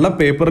ഒരു വെള്ള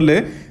പേപ്പറിൽ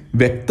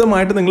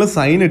വ്യക്തമായിട്ട് നിങ്ങൾ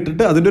സൈൻ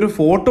ഇട്ടിട്ട് അതിന്റെ ഒരു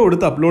ഫോട്ടോ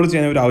എടുത്ത് അപ്ലോഡ്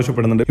ചെയ്യാൻ ഇവർ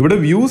ആവശ്യപ്പെടുന്നുണ്ട്. ഇവിടെ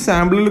വ്യൂ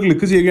സാമ്പിളിൽ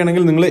ക്ലിക്ക്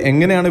ചെയ്യുകയാണെങ്കിൽ നിങ്ങൾ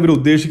എങ്ങനെയാണ് ഇവർ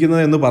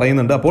ഉദ്ദേശിക്കുന്നത് എന്ന്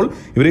പറയുന്നുണ്ട്. അപ്പോൾ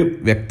ഇവർ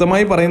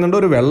വ്യക്തമായി പറയുന്നുണ്ട്,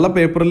 ഒരു വെള്ള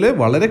പേപ്പറിൽ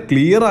വളരെ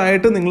ക്ലിയർ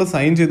ആയിട്ട് നിങ്ങൾ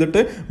സൈൻ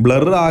ചെയ്തിട്ട്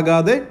ബ്ലർ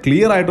ആകാതെ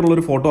ക്ലിയർ ആയിട്ടുള്ള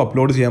ഒരു ഫോട്ടോ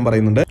അപ്ലോഡ് ചെയ്യാൻ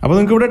പറയുന്നുണ്ട്. അപ്പോൾ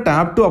നിങ്ങൾക്ക് ഇവിടെ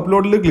ടാപ്പ് ടു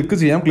അപ്ലോഡിൽ ക്ലിക്ക്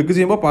ചെയ്യാം. ക്ലിക്ക്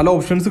ചെയ്യുമ്പോൾ പല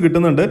ഓപ്ഷൻസ്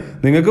കിട്ടുന്നുണ്ട്.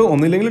 നിങ്ങൾക്ക്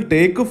ഒന്നില്ലെങ്കിൽ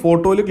ടേക്ക്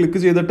ഫോട്ടോയിൽ ക്ലിക്ക്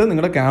ചെയ്തിട്ട്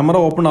നിങ്ങളുടെ ക്യാമറ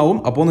ഓപ്പൺ ആവും.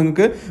 അപ്പോൾ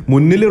നിങ്ങൾക്ക്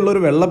മുന്നിലുള്ള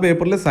ഒരു വെള്ള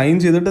പേപ്പറിൽ സൈൻ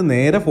ചെയ്തിട്ട്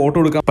നേരെ ഫോട്ടോ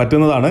എടുക്കാൻ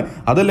പറ്റുന്നതാണ്.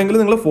 അതല്ലെങ്കിൽ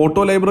നിങ്ങൾ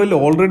ഫോട്ടോ ലൈബ്രറിയിൽ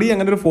ഓൾറെഡി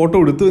അങ്ങനെ ഒരു ഫോട്ടോ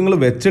എടുത്ത് നിങ്ങൾ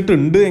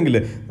വെച്ചിട്ടുണ്ട് എങ്കിൽ,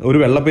 ഒരു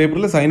വെള്ള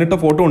പേപ്പറിൽ സൈൻ ഇട്ട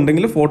ഫോട്ടോ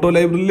ഉണ്ടെങ്കിൽ ഫോട്ടോ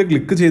ലൈബ്രറിയിൽ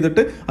ക്ലിക്ക്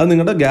ചെയ്തിട്ട് അത്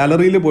നിങ്ങളുടെ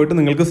ഗാലറിയിൽ പോയിട്ട്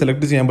നിങ്ങൾക്ക്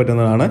സെലക്ട് ചെയ്യാൻ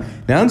പറ്റുന്നതാണ്.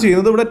 ഞാൻ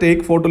ചെയ്യുന്നത് ഇവിടെ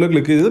ടേക്ക് ഫോട്ടോയിൽ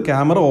ക്ലിക്ക് ചെയ്ത്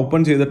ക്യാമറ ഓപ്പൺ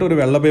ചെയ്തിട്ട് ഒരു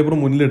വെള്ള പേപ്പർ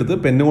മുന്നിലെടുത്ത്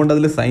പെന്ന് കൊണ്ട്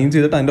അതിൽ സൈൻ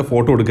ചെയ്തിട്ട് അതിന്റെ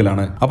ഫോട്ടോ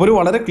എടുക്കലാണ്. അപ്പോൾ ഒരു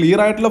വളരെ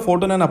ക്ലിയർ ആയിട്ടുള്ള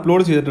ഫോട്ടോ ഞാൻ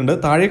അപ്ലോഡ് ചെയ്തിട്ടുണ്ട്.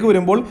 താഴേക്ക്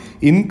വരുമ്പോൾ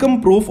ഇൻകം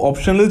പ്രൂഫ്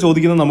ഓപ്ഷനിൽ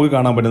ചോദിക്കുന്നത് നമുക്ക്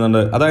കാണാൻ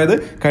പറ്റുന്നുണ്ട്. അതായത്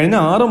കഴിഞ്ഞ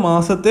 6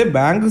 മാസത്തെ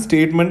ബാങ്ക്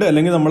സ്റ്റേറ്റ്മെന്റ്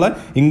അല്ലെങ്കിൽ നമ്മളെ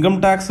ഇൻകം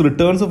ടാക്സ്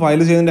റിട്ടേൺസ്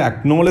ഫയൽ ചെയ്തതിന്റെ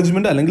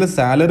അക്നോളജ്മെന്റ് അല്ലെങ്കിൽ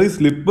സാലറി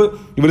സ്ലിപ്പ്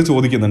ഇവർ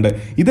ചോദിക്കുന്നുണ്ട്.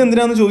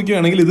 ഇതെന്തിനാണെന്ന്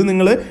ചോദിക്കുകയാണെങ്കിൽ ഇത്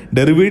നിങ്ങൾ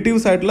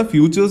ഡെറിവേറ്റീവ്സ് ആയിട്ടുള്ള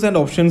ഫ്യൂച്ചേഴ്സ് ആൻഡ്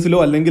ഓപ്ഷൻസിലോ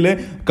അല്ലെങ്കിൽ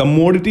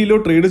കമ്മോഡിറ്റിയിലോ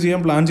ട്രേഡ് ചെയ്യാൻ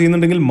പ്ലാൻ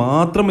ചെയ്യുന്നുണ്ടെങ്കിൽ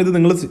മാത്രം ഇത്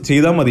നിങ്ങൾ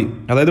ചെയ്താൽ മതി.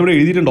 അതായത് ഇവിടെ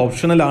എഴുതിയിട്ടുണ്ട്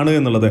ഓപ്ഷണൽ ആണ്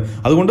എന്നുള്ളത്.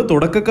 അതുകൊണ്ട്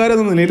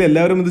തുടക്കക്കാരെന്ന നിലയിൽ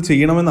എല്ലാവരും ഇത്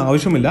ചെയ്യണമെന്ന്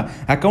ആവശ്യമില്ല.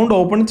 അക്കൗണ്ട്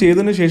ഓപ്പൺ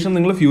ചെയ്തതിന് ശേഷം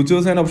നിങ്ങൾ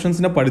ഫ്യൂച്ചേഴ്സ് ആൻഡ്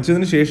ഓപ്ഷൻസിനെ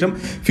പഠിച്ചതിന് ശേഷം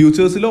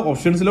ഫ്യൂച്ചേഴ്സിലോ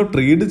ഓപ്ഷൻസിലോ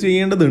ട്രേഡ്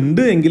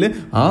ചെയ്യേണ്ടതുണ്ട് എങ്കിൽ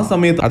ആ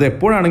സമയത്ത് അത്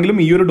എപ്പോഴാണെങ്കിലും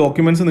ഈ ഒരു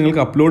ഡോക്യുമെന്റ്സ്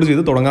നിങ്ങൾക്ക് അപ്ലോഡ്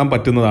ചെയ്ത് തുടങ്ങാൻ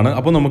പറ്റുന്നതാണ്.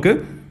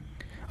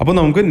 അപ്പോൾ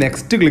നമുക്ക്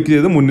നെക്സ്റ്റ് ക്ലിക്ക്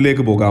ചെയ്ത്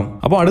മുന്നിലേക്ക് പോകാം.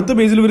 അപ്പോൾ അടുത്ത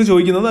പേജിൽ ഇവർ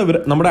ചോദിക്കുന്നത്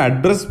നമ്മുടെ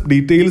address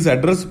details,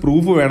 address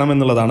proof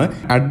വേണമെന്നുള്ളതാണ്.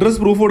 Address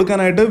proof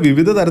കൊടുക്കാനായിട്ട്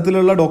വിവിധ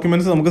തരത്തിലുള്ള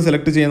ഡോക്യുമെന്റ്സ് നമുക്ക്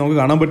സെലക്ട് ചെയ്യാം. നമുക്ക്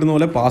കാണാൻ പറ്റുന്ന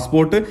പോലെ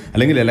പാസ്പോർട്ട്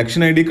അല്ലെങ്കിൽ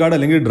ഇലക്ഷൻ ID കാർഡ്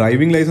അല്ലെങ്കിൽ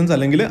ഡ്രൈവിംഗ് ലൈസൻസ്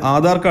അല്ലെങ്കിൽ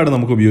ആധാർ കാർഡ്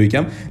നമുക്ക്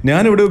ഉപയോഗിക്കാം.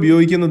 ഞാനിവിടെ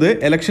ഉപയോഗിക്കുന്നത്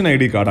ഇലക്ഷൻ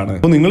ID കാർഡാണ്.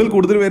 അപ്പോൾ നിങ്ങളിൽ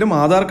കൂടുതൽ പേരും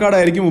ആധാർ കാർഡ്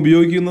ആയിരിക്കും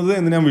ഉപയോഗിക്കുന്നത്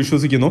എന്ന് ഞാൻ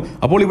വിശ്വസിക്കുന്നു.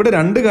 അപ്പോൾ ഇവിടെ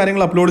 2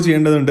 കാര്യങ്ങൾ അപ്ലോഡ്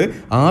ചെയ്യേണ്ടതുണ്ട്.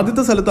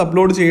 ആദ്യത്തെ സ്ഥലത്ത്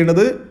അപ്ലോഡ്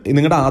ചെയ്യേണ്ടത്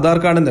നിങ്ങളുടെ ആധാർ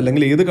കാർഡിന്റെ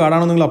അല്ലെങ്കിൽ ഏത്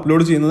കാർഡാണോ നിങ്ങൾ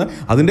അപ്ലോഡ് ചെയ്യുന്നത്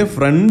അതിന്റെ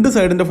ഫ്രണ്ട്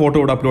സൈഡിന്റെ ഫോട്ടോ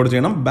ഇവിടെ അപ്ലോഡ്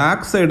ചെയ്യണം.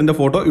 ബാക്ക് സൈഡിന്റെ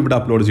ഫോട്ടോ ഇവിടെ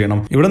അപ്ലോഡ് ചെയ്യണം.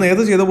 ഇവിടെ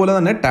നേരത്തെ ചെയ്ത പോലെ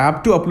തന്നെ ടാപ്പ്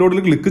ടു അപ്ലോഡിൽ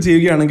ക്ലിക്ക്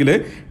ചെയ്യുകയാണെങ്കിൽ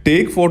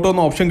ടേക്ക് ഫോട്ടോ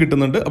എന്ന ഓപ്ഷൻ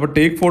കിട്ടുന്നുണ്ട്. അപ്പോൾ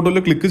ടേക്ക് ഫോട്ടോയിൽ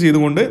ക്ലിക്ക്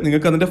ചെയ്തുകൊണ്ട്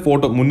നിങ്ങൾക്ക് അതിന്റെ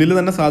ഫോട്ടോ മുന്നിൽ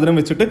തന്നെ സാധനം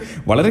വെച്ചിട്ട്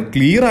വളരെ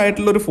ക്ലിയർ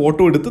ആയിട്ടുള്ള ഒരു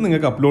ഫോട്ടോ എടുത്ത്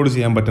നിങ്ങൾക്ക് അപ്ലോഡ്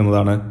ചെയ്യാൻ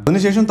പറ്റുന്നതാണ്.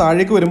 അതിനുശേഷം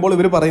താഴേക്ക് വരുമ്പോൾ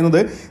ഇവർ പറയുന്നത്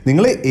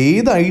നിങ്ങൾ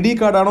ഏത് ID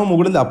കാർഡാണോ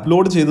മുകളിൽ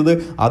അപ്ലോഡ് ചെയ്തത്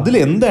അതിൽ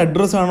എന്ത്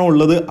അഡ്രസ് ആണോ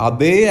ഉള്ളത്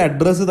അതേ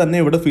അഡ്രസ്സ് തന്നെ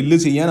ഇവിടെ ഫില്ല്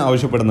ചെയ്യാൻ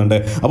ആവശ്യപ്പെടുന്നുണ്ട്.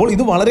 അപ്പോൾ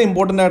ഇത് വളരെ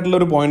ഇമ്പോർട്ടൻ്റ് ആയിട്ടുള്ള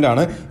ഒരു പോയിന്റ്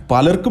ആണ്.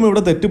 പലർക്കും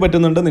ഇവിടെ തെറ്റ്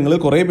പറ്റുന്നുണ്ട്. നിങ്ങൾ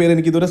കുറേ പേര്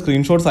എനിക്ക് ഇതുവരെ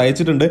സ്ക്രീൻഷോട്ട്സ്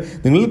അയച്ചിട്ടുണ്ട്.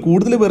 നിങ്ങളിൽ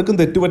കൂടുതൽ പേർക്കും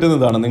തെറ്റ്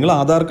പറ്റുന്നതാണ്. നിങ്ങൾ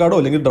ആധാർ കാർഡോ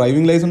അല്ലെങ്കിൽ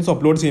ഡ്രൈവിംഗ് ലൈസൻസോ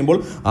അപ്ലോഡ് ചെയ്യുമ്പോൾ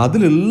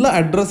അതിലുള്ള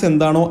അഡ്രസ്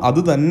എന്താണോ അത്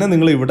തന്നെ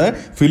നിങ്ങൾ ഇവിടെ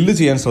ഫില്ല്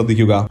ചെയ്യാൻ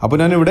ശ്രദ്ധിക്കുക. അപ്പോൾ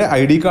ഞാൻ ഇവിടെ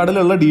ID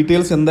കാർഡിലുള്ള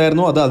ഡീറ്റെയിൽസ്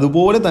എന്തായിരുന്നോ അത്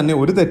അതുപോലെ തന്നെ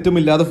ഒരു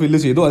തെറ്റുമില്ലാതെ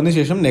ഫില്ല് ചെയ്തു.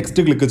 അതിനുശേഷം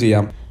നെക്സ്റ്റ് ക്ലിക്ക്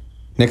ചെയ്യാം.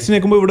 നെക്സ്റ്റ്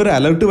നിൽക്കുമ്പോൾ ഇവിടെ ഒരു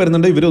അലർട്ട്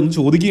വരുന്നുണ്ട്. ഇവരൊന്ന്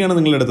ചോദിക്കുകയാണ്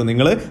നിങ്ങളുടെ അടുത്ത്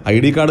നിങ്ങൾ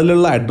ID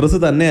കാർഡിലുള്ള അഡ്രസ്സ്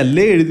തന്നെ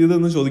അല്ലേ എഴുതിയത്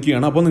എന്ന്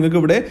ചോദിക്കുകയാണ്. അപ്പോൾ നിങ്ങൾക്ക്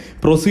ഇവിടെ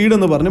പ്രൊസീഡ്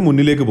എന്ന് പറഞ്ഞ്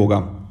മുന്നിലേക്ക്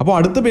പോകാം. അപ്പോൾ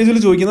അടുത്ത പേജിൽ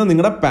ചോദിക്കുന്നത്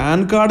നിങ്ങളുടെ പാൻ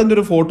കാർഡിൻ്റെ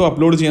ഒരു ഫോട്ടോ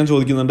അപ്ലോഡ് ചെയ്യാൻ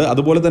ചോദിക്കുന്നുണ്ട്.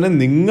 അതുപോലെ തന്നെ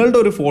നിങ്ങളുടെ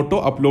ഒരു ഫോട്ടോ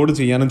അപ്ലോഡ്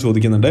ചെയ്യാനും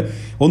ചോദിക്കുന്നുണ്ട്.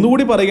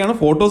 ഒന്നുകൂടി പറയുകയാണ്,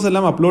 ഫോട്ടോസ്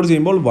എല്ലാം അപ്ലോഡ്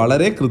ചെയ്യുമ്പോൾ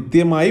വളരെ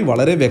കൃത്യമായി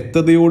വളരെ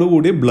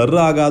വ്യക്തതയോടുകൂടി ബ്ലർ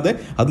ആകാതെ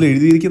അതിൽ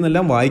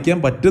എഴുതിയിരിക്കുന്നതെല്ലാം വായിക്കാൻ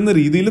പറ്റുന്ന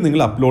രീതിയിൽ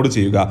നിങ്ങൾ അപ്ലോഡ്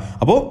ചെയ്യുക.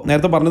 അപ്പോൾ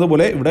നേരത്തെ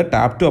പറഞ്ഞതുപോലെ ഇവിടെ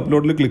ടാപ്പ് ടു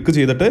അപ്ലോഡിൽ ക്ലിക്ക്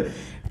ചെയ്തിട്ട്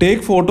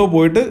ടേക്ക് ഫോട്ടോ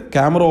പോയിട്ട്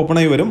ക്യാമറ ഓപ്പൺ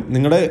ആയി വരും.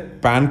 നിങ്ങളുടെ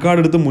പാൻ കാർഡ്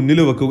എടുത്ത് മുന്നിൽ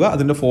വെക്കുക,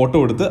 അതിന്റെ ഫോട്ടോ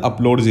എടുത്ത്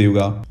അപ്ലോഡ് ചെയ്യുക.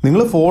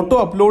 നിങ്ങൾ ഫോട്ടോ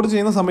അപ്ലോഡ്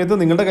ചെയ്യുന്ന സമയത്ത്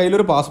നിങ്ങളുടെ കയ്യിൽ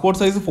ഒരു പാസ്പോർട്ട്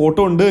സൈസ്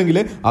ഫോട്ടോ ഉണ്ട് എങ്കിൽ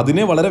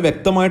അതിനെ വളരെ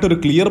വ്യക്തമായിട്ട് ഒരു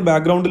ക്ലിയർ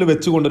ബാക്ക്ഗ്രൗണ്ടിൽ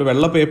വെച്ചുകൊണ്ട് ഒരു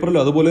വെള്ള പേപ്പറിലോ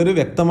അതുപോലെ ഒരു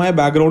വ്യക്തമായ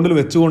ബാക്ക്ഗ്രൗണ്ടിൽ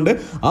വെച്ചുകൊണ്ട്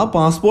ആ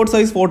പാസ്പോർട്ട്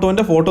സൈസ്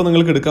ഫോട്ടോന്റെ ഫോട്ടോ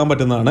നിങ്ങൾക്ക് എടുക്കാൻ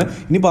പറ്റുന്നതാണ്.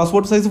 ഇനി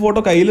പാസ്പോർട്ട് സൈസ്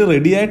ഫോട്ടോ കയ്യിൽ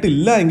റെഡി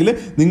ആയിട്ടില്ല എങ്കിൽ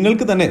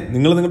നിങ്ങൾക്ക് തന്നെ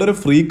നിങ്ങളുടെ ഒരു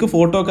ഫ്രീക്ക്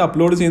ഫോട്ടോ ഒക്കെ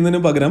അപ്ലോഡ്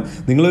ചെയ്യുന്നതിന് പകരം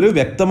നിങ്ങളൊരു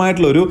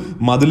വ്യക്തമായിട്ടുള്ള ഒരു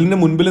മതിലിന്റെ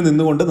മുൻപിൽ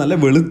നിന്നുകൊണ്ട് നല്ല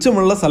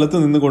വെളിച്ചമുള്ള സ്ഥലത്ത്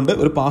നിന്നുകൊണ്ട്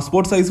ഒരു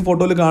പാസ്പോർട്ട് സൈസ്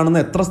ഫോട്ടോയിൽ കാണുന്ന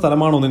എത്ര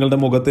സ്ഥലമാണോ നിങ്ങളുടെ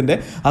മുഖത്തിന്റെ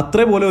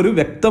അത്രപോലെ ഒരു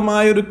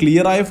വ്യക്തമായ ഒരു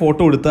ക്ലിയർ ആയ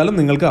ഫോട്ടോ എടുത്താലും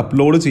നിങ്ങൾക്ക്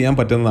അപ്ലോഡ് ചെയ്യാൻ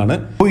പറ്റുന്നതാണ്.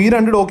 അപ്പോൾ ഈ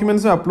 2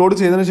 ഡോക്യുമെന്റ്സ് അപ്ലോഡ്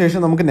ചെയ്തതിനു ശേഷം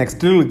നമുക്ക്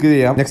നെക്സ്റ്റ് ക്ലിക്ക്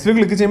ചെയ്യാം. നെക്സ്റ്റ്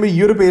ക്ലിക്ക് ചെയ്യുമ്പോൾ ഈ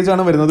ഒരു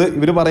പേജാണ് വരുന്നത്.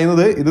 ഇവർ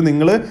പറയുന്നത് ഇത്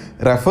നിങ്ങൾ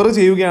റെഫർ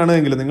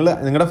ചെയ്യുകയാണെങ്കിൽ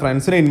നിങ്ങളുടെ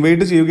ഫ്രണ്ട്സിനെ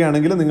ഇൻവൈറ്റ്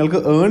ചെയ്യുകയാണെങ്കിൽ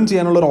നിങ്ങൾക്ക് ഏൺ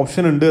ചെയ്യാനുള്ള ഒരു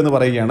ഓപ്ഷൻ ഉണ്ട് എന്ന്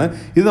പറയുകയാണ്.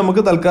 ഇത്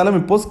നമുക്ക് തൽക്കാലം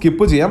ഇപ്പോൾ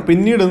സ്കിപ്പ് ചെയ്യാം,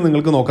 പിന്നീട്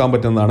നിങ്ങൾക്ക് നോക്കാൻ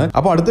പറ്റുന്നതാണ്.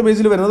 അപ്പോൾ അടുത്ത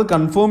പേജിൽ വരുന്നത്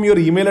കൺഫേം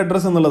യുവർ ഇമെയിൽ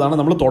അഡ്രസ് എന്നുള്ളതാണ്.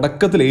 നമ്മൾ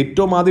തുടക്കത്തിൽ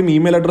ഏറ്റവും ആദ്യം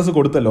ഇമെയിൽ അഡ്രസ്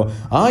കൊടുത്തല്ലോ,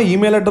 ആ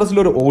ഇമെയിൽ അഡ്രസ്സിൽ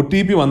ഒരു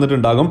OTP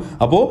വന്നിട്ടുണ്ടാകും.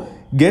 അപ്പോൾ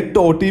ഗെറ്റ്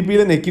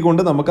OTPയിൽ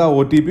നെക്കിക്കൊണ്ട് നമുക്ക് ആ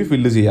OTP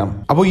ഫില്ല് ചെയ്യാം.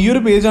 അപ്പോൾ ഈ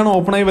ഒരു പേജാണ്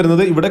ഓപ്പൺ ആയി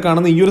വരുന്നത്. ഇവിടെ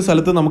കാണുന്ന ഈ ഒരു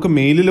സ്ഥലത്ത് നമുക്ക്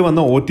മെയിലിൽ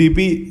വന്ന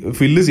OTP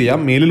ഫില്ല്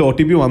ചെയ്യാം. മെയിലിൽ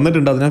OTP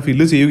വന്നിട്ടുണ്ട്, അത് ഞാൻ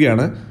ഫില്ല്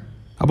ചെയ്യുകയാണ്.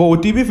 അപ്പോൾ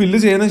OTP ഫില്ല്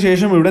ചെയ്തതിനു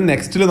ശേഷം ഇവിടെ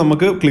നെക്സ്റ്റിൽ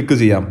നമുക്ക് ക്ലിക്ക്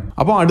ചെയ്യാം.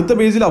 അപ്പോൾ അടുത്ത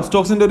പേജിൽ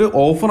അപ്സ്റ്റോക്സിന്റെ ഒരു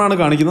ഓഫറാണ്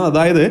കാണിക്കുന്നത്.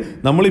 അതായത്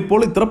നമ്മളിപ്പോൾ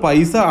ഇത്ര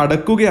പൈസ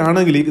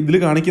അടക്കുകയാണെങ്കിൽ ഇതിൽ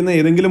കാണിക്കുന്ന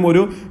ഏതെങ്കിലും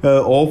ഒരു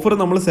ഓഫർ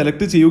നമ്മൾ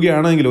സെലക്ട്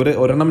ചെയ്യുകയാണെങ്കിൽ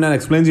ഒരെണ്ണം ഞാൻ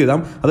എക്സ്പ്ലെയിൻ ചെയ്താം.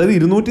 അതായത്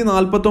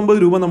 249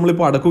 രൂപ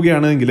നമ്മളിപ്പോൾ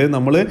അടക്കുകയാണെങ്കിൽ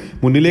നമ്മൾ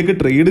മുന്നിലേക്ക്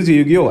ട്രേഡ്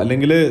ചെയ്യുകയോ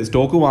അല്ലെങ്കിൽ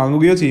സ്റ്റോക്ക്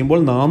വാങ്ങുകയോ ചെയ്യുമ്പോൾ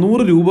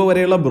 400 രൂപ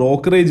വരെയുള്ള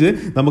ബ്രോക്കറേജ്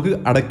നമുക്ക്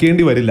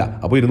അടയ്ക്കേണ്ടി വരില്ല.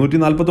 അപ്പോൾ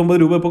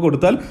 249 രൂപ ഇപ്പോൾ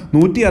കൊടുത്താൽ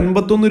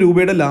 151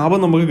 രൂപയുടെ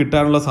ലാഭം നമുക്ക്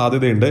കിട്ടാനുള്ള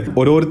സാധ്യതയുണ്ട്.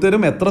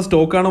 ഓരോരുത്തരും എത്ര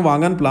സ്റ്റോക്കാണ്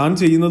വാങ്ങാൻ തുടങ്ങാൻ പ്ലാൻ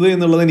ചെയ്യുന്നത്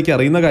എന്നുള്ളത് എനിക്ക്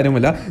അറിയുന്ന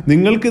കാര്യമല്ല.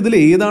 നിങ്ങൾക്ക് ഇതിൽ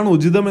ഏതാണ്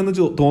ഉചിതം എന്ന്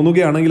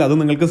തോന്നുകയാണെങ്കിൽ അത്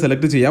നിങ്ങൾക്ക്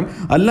സെലക്ട് ചെയ്യാം.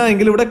 അല്ല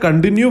എങ്കിൽ ഇവിടെ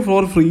കണ്ടിന്യൂ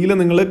ഫോർ ഫ്രീയിൽ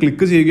നിങ്ങൾ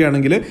ക്ലിക്ക്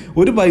ചെയ്യുകയാണെങ്കിൽ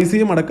ഒരു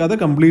പൈസയും അടക്കാതെ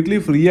കംപ്ലീറ്റ്ലി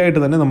ഫ്രീ ആയിട്ട്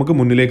തന്നെ നമുക്ക്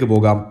മുന്നിലേക്ക്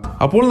പോകാം.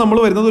 അപ്പോൾ നമ്മൾ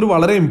വരുന്നത് ഒരു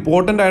വളരെ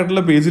ഇമ്പോർട്ടന്റ്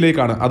ആയിട്ടുള്ള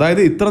പേജിലേക്കാണ്.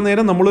 അതായത് ഇത്ര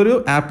നേരം നമ്മളൊരു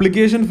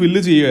ആപ്ലിക്കേഷൻ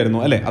ഫില്ല് ചെയ്യുമായിരുന്നു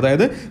അല്ലെ.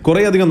 അതായത്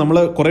കുറേ അധികം നമ്മൾ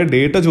കുറേ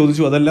ഡേറ്റ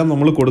ചോദിച്ചു, അതെല്ലാം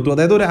നമ്മൾ കൊടുത്തു.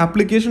 അതായത് ഒരു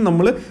ആപ്ലിക്കേഷൻ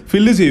നമ്മൾ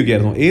ഫില്ല്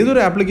ചെയ്യുകയായിരുന്നു.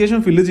 ഏതൊരു ആപ്ലിക്കേഷൻ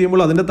ഫില്ല്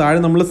ചെയ്യുമ്പോൾ അതിന്റെ താഴെ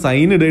നമ്മൾ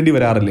സൈൻ ഇടേണ്ടി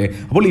വരാറില്ലേ.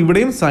 അപ്പോൾ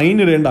ഇവിടെയും സൈൻ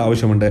ഇടേണ്ട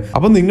ആവശ്യമുണ്ട്.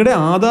 അപ്പോൾ നിങ്ങളുടെ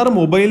ആധാർ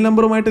മൊബൈൽ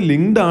നമ്പറുമായിട്ട്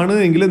ലിങ്ക്ഡ് ആണ്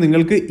എങ്കിൽ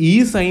നിങ്ങൾക്ക് ഈ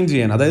സൈൻ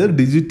ചെയ്യാൻ, അതായത്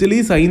ഡിജിറ്റലി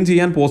സൈൻ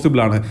ചെയ്യാൻ പോസിബിൾ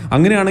ആണ്.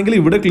 അങ്ങനെയാണെങ്കിൽ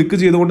ഇവിടെ ക്ലിക്ക്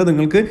ചെയ്തുകൊണ്ട്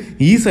നിങ്ങൾക്ക്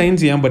ഈ സൈൻ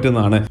ചെയ്യാൻ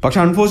പറ്റുന്നതാണ്. പക്ഷെ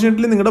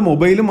അൺഫോർച്ചുനേറ്റ്ലി നിങ്ങളുടെ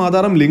മൊബൈലും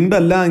ആധാറും ലിങ്ക്ഡ്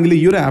അല്ല എങ്കിൽ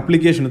ഈ ഒരു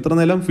ആപ്ലിക്കേഷൻ, ഇത്ര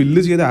നേരം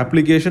ഫില്ല് ചെയ്ത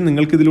ആപ്ലിക്കേഷൻ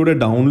നിങ്ങൾക്ക് ഇതിലൂടെ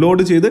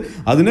ഡൗൺലോഡ് ചെയ്ത്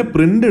അതിനെ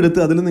പ്രിന്റ് എടുത്ത്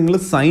അതിൽ നിങ്ങൾ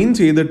സൈൻ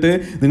ചെയ്തിട്ട്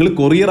നിങ്ങൾ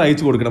കൊറിയർ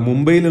അയച്ചു കൊടുക്കണം.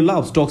 മുംബൈയിലുള്ള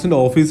അപ്സ്റ്റോക്സിന്റെ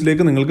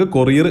ഓഫീസിലേക്ക് നിങ്ങൾക്ക്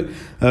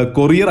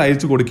കൊറിയർ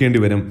അയച്ചു കൊടുക്കേണ്ടി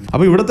വരും.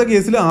 അപ്പോൾ ഇവിടുത്തെ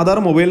കേസിൽ ആധാർ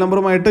മൊബൈൽ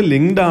നമ്പറുമായിട്ട്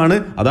ലിങ്ക്ഡ് ആണ്.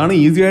 അതാണ്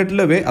ഈസി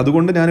ആയിട്ടുള്ള വേ.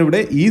 അതുകൊണ്ട്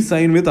ഞാനിവിടെ ഈ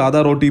സൈൻ വിത്ത്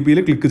ആധാർ OTP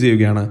ക്ലിക്ക്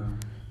ചെയ്യുകയാണ്.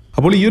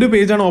 അപ്പോൾ ഈ ഒരു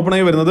പേജാണ് ഓപ്പൺ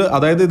ആയി വരുന്നത്.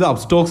 അതായത് ഇത്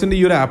അപ്സ്റ്റോക്സിന്റെ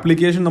ഈ ഒരു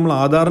ആപ്ലിക്കേഷൻ നമ്മൾ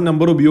ആധാർ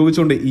നമ്പർ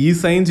ഉപയോഗിച്ചുകൊണ്ട് ഈ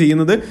സൈൻ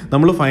ചെയ്യുന്നത്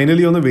നമ്മൾ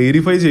ഫൈനലി ഒന്ന്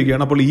വെരിഫൈ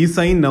ചെയ്യുകയാണ്. അപ്പോൾ ഈ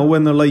സൈൻ നൗ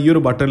എന്നുള്ള ഈ ഒരു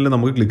ബട്ടണിൽ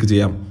നമുക്ക് ക്ലിക്ക്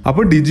ചെയ്യാം.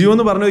 അപ്പോൾ ഡിജിയോ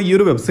എന്ന് പറഞ്ഞ ഈ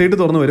ഒരു വെബ്സൈറ്റ്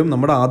തുറന്നു വരും.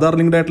 നമ്മുടെ ആധാർ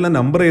ലിങ്ക്ഡ് ആയിട്ടുള്ള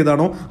നമ്പർ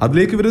ഏതാണോ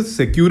അതിലേക്ക് ഒരു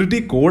സെക്യൂരിറ്റി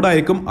കോഡ്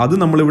അയക്കും. അത്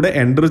നമ്മളിവിടെ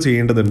എൻ്റർ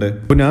ചെയ്യേണ്ടതുണ്ട്.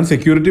 അപ്പോൾ ഞാൻ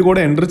സെക്യൂരിറ്റി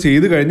കോഡ് എൻ്റർ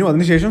ചെയ്ത് കഴിഞ്ഞു.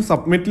 അതിനുശേഷം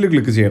സബ്മിറ്റിൽ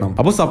ക്ലിക്ക് ചെയ്യണം.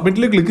 അപ്പോൾ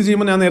സബ്മിറ്റിൽ ക്ലിക്ക്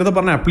ചെയ്യുമ്പോൾ ഞാൻ നേരത്തെ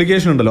പറഞ്ഞ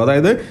ആപ്ലിക്കേഷൻ ഉണ്ടല്ലോ,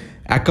 അതായത്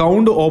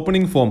അക്കൗണ്ട്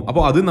ഓപ്പണിംഗ് ഫോം.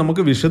 അപ്പോൾ അത്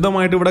നമുക്ക്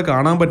വിശദമായിട്ട് ഇവിടെ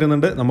കാണാൻ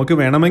പറ്റുന്നുണ്ട്. നമുക്ക്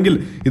വേണമെങ്കിൽ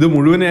ഇത്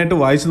മുഴുവനായിട്ട്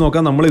വായിച്ചു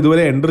നോക്കാം. നമ്മൾ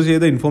ഇതുവരെ എൻ്റർ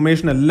ചെയ്ത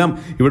ഇൻഫർമേഷൻ എല്ലാം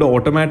ഇവിടെ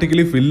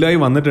ഓട്ടോമാറ്റിക്കലി ഫില്ലായി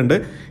വന്നിട്ടുണ്ട്.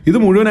 ഇത്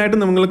മുഴുവനായിട്ട്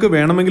നിങ്ങൾക്ക്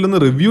വേണമെങ്കിൽ ഒന്ന്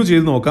റിവ്യൂ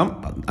ചെയ്ത് നോക്കാം.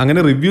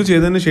 അങ്ങനെ റിവ്യൂ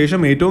ചെയ്തതിന് ശേഷം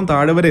ഏറ്റവും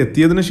താഴെ വരെ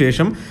എത്തിയതിന്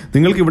ശേഷം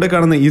നിങ്ങൾക്ക് ഇവിടെ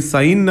കാണുന്ന ഈ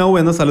സൈൻ നൗ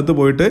എന്ന സ്ഥലത്ത്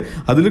പോയിട്ട്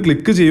അതിൽ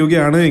ക്ലിക്ക്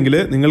ചെയ്യുകയാണ് എങ്കിൽ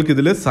നിങ്ങൾക്ക്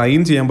ഇതിൽ സൈൻ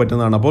ചെയ്യാൻ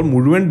പറ്റുന്നതാണ്. അപ്പോൾ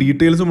മുഴുവൻ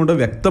ഡീറ്റെയിൽസും ഇവിടെ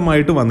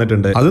വ്യക്തമായിട്ട്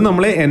വന്നിട്ടുണ്ട്. അത്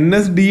നമ്മളെ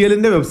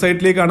NSDLന്റെ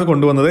വെബ്സൈറ്റിലേക്കാണ്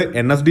കൊണ്ടുവന്നത്.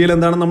 NSDL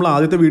എന്താണെന്ന് നമ്മൾ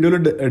ആദ്യത്തെ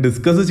വീഡിയോയിൽ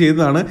ഡിസ്കസ്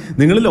ചെയ്തതാണ്.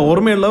 നിങ്ങളിൽ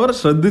ഓർമ്മയുള്ളവർ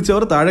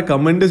ശ്രദ്ധിച്ചവർ താഴെ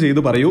കമന്റ്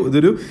ചെയ്ത് പറയൂ.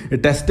 ഇതൊരു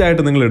ടെസ്റ്റ്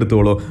ആയിട്ട് നിങ്ങൾ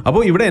എടുത്തോളൂ.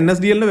 അപ്പോൾ ഇവിടെ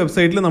NSDLന്റെ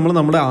വെബ്സൈറ്റിൽ നമ്മൾ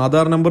നമ്മുടെ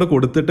ആധാർ നമ്പർ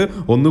കൊടുത്തിട്ട്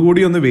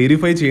ഒന്നുകൂടി ഒന്ന്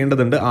വെരിഫൈ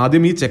ചെയ്യേണ്ടതുണ്ട്.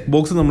 ആദ്യം ഈ ചെക്ക്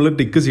ബോക്സ് നമ്മൾ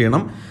ടിക്ക്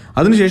ചെയ്യണം.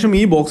 അതിനുശേഷം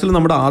ഈ ബോക്സിൽ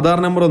നമ്മുടെ ആധാർ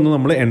നമ്പർ ഒന്ന്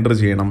നമ്മൾ എൻ്റർ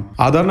ചെയ്യണം.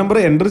 ആധാർ നമ്പർ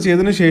എൻ്റർ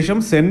ചെയ്തതിന് ശേഷം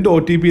സെൻഡ്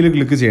OTP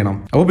ക്ലിക്ക് ചെയ്യണം.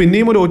 അപ്പോൾ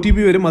പിന്നെയും ഒരു OTP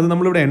വരും. അത്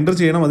നമ്മളിവിടെ എൻ്റർ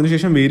ചെയ്യണം.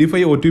 അതിനുശേഷം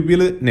വെരിഫൈ OTP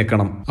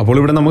ഞെക്കണം. അപ്പോൾ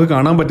ഇവിടെ നമുക്ക്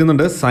കാണാൻ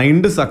പറ്റുന്നുണ്ട്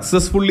സൈൻഡ്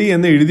സക്സസ്ഫുള്ളി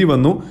എന്ന് എഴുതി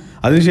വന്നു.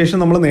 അതിനുശേഷം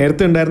നമ്മൾ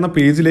നേരത്തെ ഉണ്ടായിരുന്ന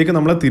പേജിലേക്ക്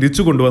നമ്മളെ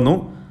തിരിച്ചു കൊണ്ടുവന്നു.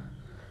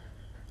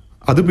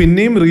 അത്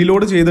പിന്നെയും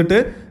റീലോഡ് ചെയ്തിട്ട്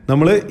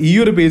നമ്മൾ ഈ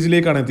ഒരു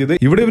പേജിലേക്കാണ് എത്തിയത്.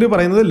 ഇവിടെ ഇവർ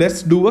പറയുന്നത്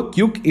let's do A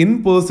quick in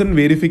person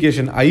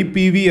verification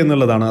IPV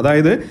എന്നുള്ളതാണ്.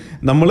 അതായത്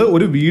നമ്മൾ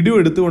ഒരു വീഡിയോ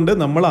എടുത്തുകൊണ്ട്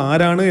നമ്മൾ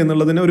ആരാണ്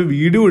എന്നുള്ളതിനെ ഒരു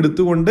വീഡിയോ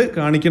എടുത്തുകൊണ്ട്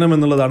കാണിക്കണം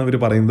എന്നുള്ളതാണ് ഇവർ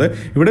പറയുന്നത്.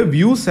 ഇവിടെ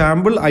വ്യൂ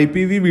സാമ്പിൾ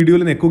IPV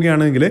വീഡിയോയിൽ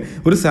ഞെക്കുകയാണെങ്കിൽ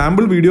ഒരു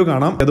സാമ്പിൾ വീഡിയോ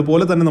കാണാം.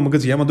 അതുപോലെ തന്നെ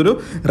നമുക്ക് ചെയ്യാം. അതൊരു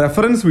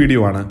റെഫറൻസ്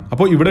വീഡിയോ ആണ്.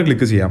 അപ്പോൾ ഇവിടെ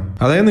ക്ലിക്ക് ചെയ്യാം.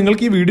 അതായത്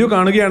നിങ്ങൾക്ക് ഈ വീഡിയോ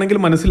കാണുകയാണെങ്കിൽ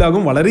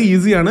മനസ്സിലാകും, വളരെ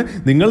ഈസിയാണ്.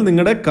 നിങ്ങൾ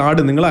നിങ്ങളുടെ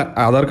കാർഡ്, നിങ്ങൾ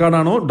ആധാർ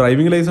കാർഡാണോ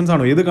ഡ്രൈവിംഗ് ലൈസൻസ്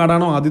ആണോ ഏത്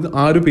കാർഡാണോ ആദ്യം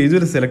ആ ഒരു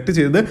പേജിൽ സെലക്ട്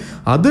ചെയ്ത്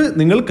അത്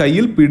നിങ്ങൾ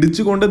കയ്യിൽ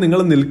പിടിച്ചുകൊണ്ട് നിങ്ങൾ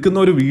നിൽക്കുന്ന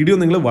ഒരു വീഡിയോ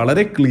നിങ്ങൾ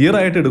വളരെ ക്ലിയർ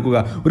ആയിട്ട് എടുക്കുക.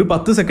 ഒരു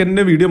 10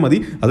 സെക്കൻഡിന്റെ വീഡിയോ മതി.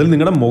 അതിൽ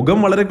നിങ്ങളുടെ മുഖം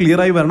വളരെ ക്ലിയർ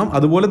ആയി വരണം.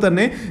 അതുപോലെ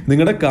തന്നെ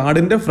നിങ്ങളുടെ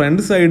കാർഡിന്റെ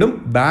ഫ്രണ്ട് സൈഡും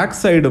ബാക്ക്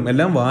സൈഡും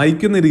എല്ലാം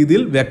വായിക്കുന്ന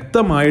രീതിയിൽ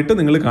വ്യക്തമായിട്ട്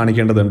നിങ്ങൾ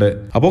കാണിക്കേണ്ടതുണ്ട്.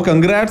 അപ്പോൾ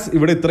കൺഗ്രാറ്റ്സ്,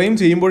 ഇവിടെ ഇത്രയും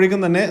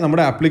ചെയ്യുമ്പോഴേക്കും തന്നെ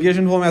നമ്മുടെ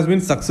application form has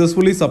been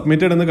successfully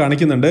submitted എന്ന്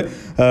കാണിക്കുന്നുണ്ട്.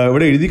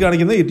 ഇവിടെ എഴുതി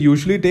കാണിക്കുന്നത് it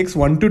usually takes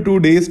 1 to 2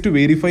 days to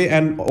verify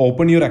and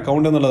open your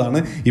account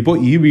എന്നുള്ളതാണ്. ഇപ്പോൾ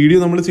ഈ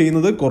വീഡിയോ നമ്മൾ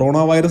ചെയ്യുന്നത് കൊറോണ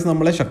വൈറസ്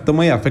നമ്മളെ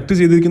ശക്തമായി അഫക്ട്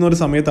ചെയ്തിരിക്കുന്ന ഒരു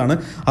സമയത്താണ്.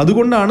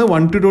 അതുകൊണ്ടാണ്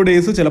 1 to 2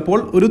 days, ചിലപ്പോൾ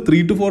ഒരു 3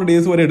 to 4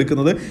 days വരെ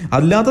എടുക്കുന്നത്.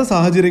 അല്ലാത്ത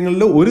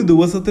സാഹചര്യങ്ങളിൽ ഒരു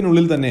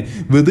ദിവസത്തിനുള്ളിൽ തന്നെ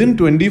വിതിൻ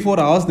 24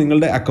 hours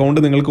നിങ്ങളുടെ അക്കൗണ്ട്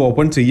നിങ്ങൾക്ക്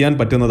ഓപ്പൺ ചെയ്യാൻ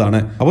പറ്റുന്നതാണ്.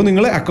 അപ്പോൾ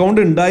നിങ്ങളുടെ അക്കൗണ്ട്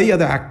ഉണ്ടായി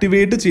അത്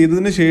ആക്ടിവേറ്റ്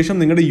ചെയ്തതിന് ശേഷം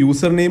നിങ്ങളുടെ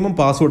യൂസർ നെയിമും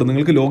പാസ്വേഡും,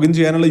 നിങ്ങൾക്ക് ലോഗിൻ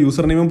ചെയ്യാനുള്ള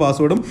യൂസർ നെയിമും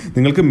പാസ്വേഡും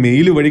നിങ്ങൾക്ക്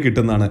മെയിൽ വഴി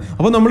കിട്ടുന്നതാണ്.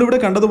 അപ്പോൾ നമ്മളിവിടെ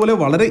കണ്ടതുപോലെ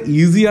വളരെ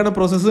ഈസിയാണ്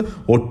പ്രോസസ്സ്.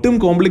 ഒട്ടും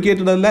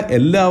കോംപ്ലിക്കേറ്റഡ് അല്ല.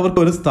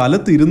 എല്ലാവർക്കും ഒരു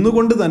സ്ഥലത്ത് ഇരുന്നു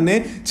കൊണ്ട് തന്നെ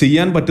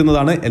ചെയ്യാൻ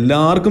പറ്റുന്നതാണ്.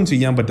 എല്ലാവർക്കും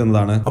ചെയ്യാൻ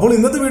പറ്റുന്നതാണ്. അപ്പോൾ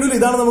ഇന്നത്തെ വീഡിയോയിൽ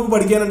ഇതാണ് നമുക്ക്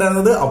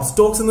പഠിക്കാനുണ്ടായിരുന്നത്.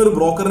 അപ്സ്റ്റോക്സ് എന്നൊരു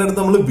ബ്രോക്കറിന്റെ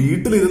അടുത്ത് നമ്മൾ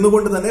വീട്ടിൽ ഇരുന്നു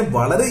കൊണ്ട് തന്നെ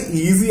വളരെ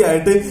ഈസി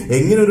ആയിട്ട്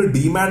എങ്ങനെ ഒരു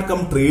ഡിമാറ്റ് കം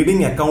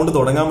ട്രേഡിംഗ് അക്കൗണ്ട്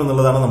തുടങ്ങാം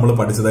എന്നുള്ളതാണ് നമ്മൾ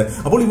പഠിച്ചത്.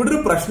 അപ്പോൾ ഇവിടെ ഒരു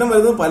പ്രശ്നം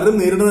വരുന്നത് പലരും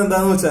നേരിടുന്നത്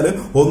എന്താണെന്ന് വെച്ചാൽ,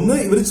 ഒന്ന്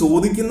ഇവർ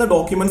ചോദിക്കുന്ന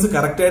ഡോക്യുമെന്റ്സ്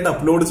കറക്റ്റ് ആയിട്ട്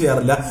അപ്ലോഡ്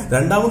ചെയ്യാറില്ല.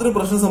 രണ്ടാമതൊരു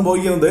പ്രശ്നം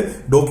സംഭവിക്കുന്നത്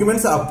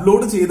ഡോക്യുമെന്റ്സ്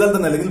അപ്ലോഡ് ചെയ്താൽ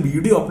തന്നെ അല്ലെങ്കിൽ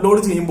വീഡിയോ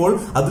അപ്ലോഡ് ചെയ്യുമ്പോൾ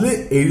അതിൽ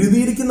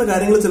എഴുതിയിരിക്കുന്ന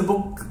കാര്യങ്ങൾ ചിലപ്പോൾ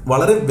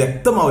വളരെ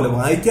വ്യക്തമാവില്ല,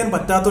 വായിക്കാൻ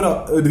പറ്റാത്ത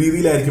ഒരു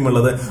രീതിയിലായിരിക്കും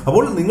ഉള്ളത്.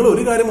 അപ്പോൾ നിങ്ങൾ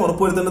ഒരു കാര്യം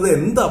ഉറപ്പുവരുത്തേണ്ടത്,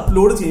 എന്ത്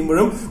അപ്ലോഡ്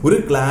ചെയ്യുമ്പോഴും ഒരു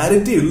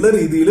ക്ലാരിറ്റി ഉള്ള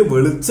രീതിയിൽ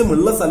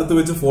വെളിച്ചമുള്ള സ്ഥലത്ത്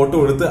വെച്ച് ഫോട്ടോ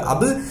എടുത്ത്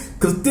അത്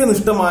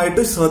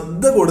കൃത്യനിഷ്ഠമായിട്ട്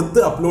ശ്രദ്ധ കൊടുത്ത്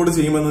അപ്ലോഡ്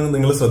ചെയ്യുമെന്ന്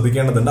നിങ്ങൾ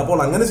ശ്രദ്ധിക്കേണ്ടതുണ്ട്. അപ്പോൾ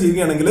അങ്ങനെ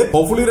ചെയ്യുകയാണെങ്കിൽ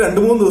ഹോപ്പ്ഫുള്ളി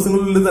 2-3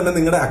 ദിവസങ്ങളിൽ തന്നെ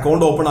നിങ്ങളുടെ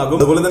അക്കൗണ്ട് ഓപ്പൺ ആകും.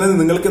 അതുപോലെ തന്നെ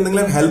നിങ്ങൾക്ക്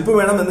എന്തെങ്കിലും ഹെൽപ്പ്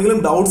വേണം, എന്തെങ്കിലും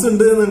ഡൗട്ട്സ്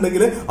ഉണ്ട്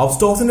എന്നുണ്ടെങ്കിൽ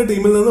അപ്സ്റ്റോക്സിന്റെ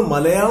ടീമിൽ നിന്ന്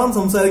മലയാളം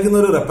സംസാരിക്കുന്ന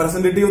ഒരു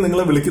റെപ്രസെന്റേറ്റീവ്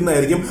നിങ്ങളെ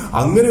വിളിക്കുന്നതായിരിക്കും.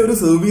 അങ്ങനെ ഒരു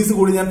സർവീസ്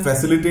കൂടി ഞാൻ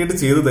ഫെസിലിറ്റേറ്റ്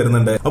ചെയ്ത്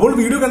തരുന്നുണ്ട്. അപ്പോൾ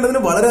വീഡിയോ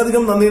കണ്ടതിന്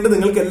വളരെയധികം നന്ദിയുണ്ട്.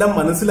 നിങ്ങൾക്ക് എല്ലാം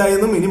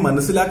മനസ്സിലായെന്നും ഇനി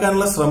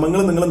മനസ്സിലാക്കാനുള്ള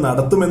ശ്രമങ്ങൾ നിങ്ങൾ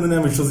നടത്തുമെന്ന്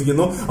ഞാൻ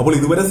വിശ്വസിക്കുന്നു. അപ്പോൾ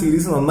ഇതുവരെ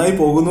സീരീസ് നന്നായി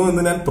പോകുന്നു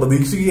എന്ന് ഞാൻ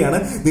പ്രതീക്ഷിക്കുകയാണ്.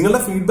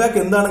 നിങ്ങളുടെ ഫീഡ്ബാക്ക്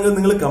എന്താണെങ്കിലും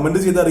നിങ്ങൾ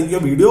കമന്റ് ചെയ്ത്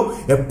അറിയിക്കുക. വീഡിയോ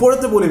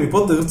എപ്പോഴത്തെ പോലെയും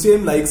ഇപ്പോൾ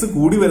തീർച്ചയായും ലൈക്സ്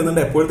കൂടി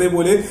വരുന്നുണ്ട്. എപ്പോഴത്തെ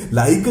പോലെ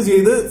ലൈക്ക്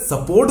ചെയ്ത്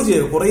സപ്പോർട്ട്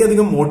ചെയ്യുക.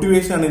 കുറേയധികം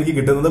മോട്ടിവേഷൻ ആണ് എനിക്ക്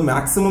കിട്ടുന്നത്.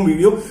 മാക്സിമം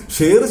വീഡിയോ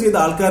ഷെയർ ചെയ്ത്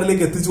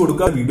ആൾക്കാരിലേക്ക് എത്തിച്ചു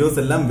കൊടുക്കുക. വീഡിയോസ്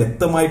എല്ലാം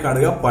വ്യക്തമായി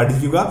കാണുക,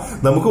 പഠിക്കുക.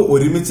 നമുക്ക്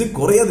ഒരുമിച്ച്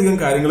കുറേയധികം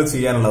കാര്യങ്ങൾ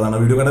ചെയ്യാനുള്ളതാണ്.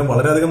 വീഡിയോ കാണാൻ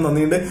വളരെയധികം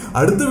നന്ദിയുണ്ട്.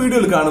 അടുത്ത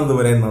വീഡിയോയിൽ കാണുന്നത്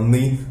വരെ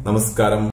നന്ദി, നമസ്കാരം.